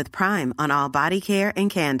 33% with Prime on all body care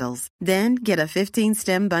and candles. Then get a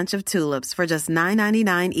 15-stem bunch of tulips for just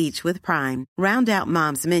 $9.99 each with Prime. Round out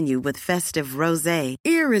Mom's menu with festive rosé,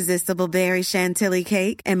 irresistible berry chantilly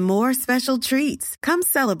cake, and more special treats. Come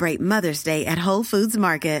celebrate Mother's Day at Whole Foods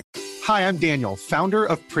Market. Hi, I'm Daniel, founder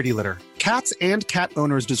of Pretty Litter. Cats and cat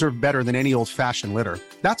owners deserve better than any old-fashioned litter.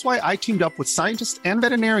 That's why I teamed up with scientists and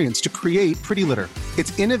veterinarians to create Pretty Litter.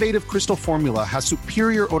 Its innovative crystal formula has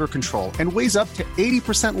superior odor control and weighs up to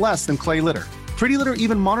 80% less than clay litter. Pretty Litter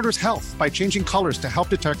even monitors health by changing colors to help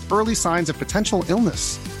detect early signs of potential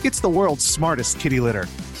illness. It's the world's smartest kitty litter.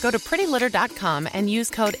 Go to prettylitter.com and use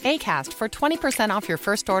code ACAST for 20% off your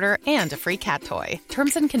first order and a free cat toy.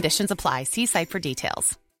 Terms and conditions apply. See site for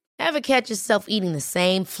details. Ever catch yourself eating the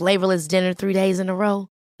same flavorless dinner 3 days in a row?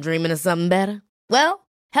 Dreaming of something better? Well,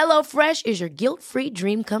 HelloFresh is your guilt-free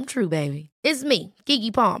dream come true, baby. It's me,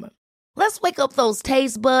 Keke Palmer. Let's wake up those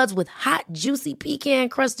taste buds with hot, juicy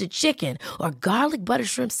pecan-crusted chicken or garlic butter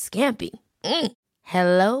shrimp scampi.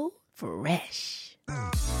 Hello Fresh.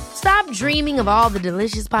 Stop dreaming of all the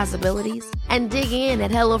delicious possibilities and dig in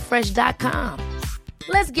at HelloFresh.com.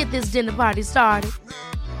 Let's get this dinner party started.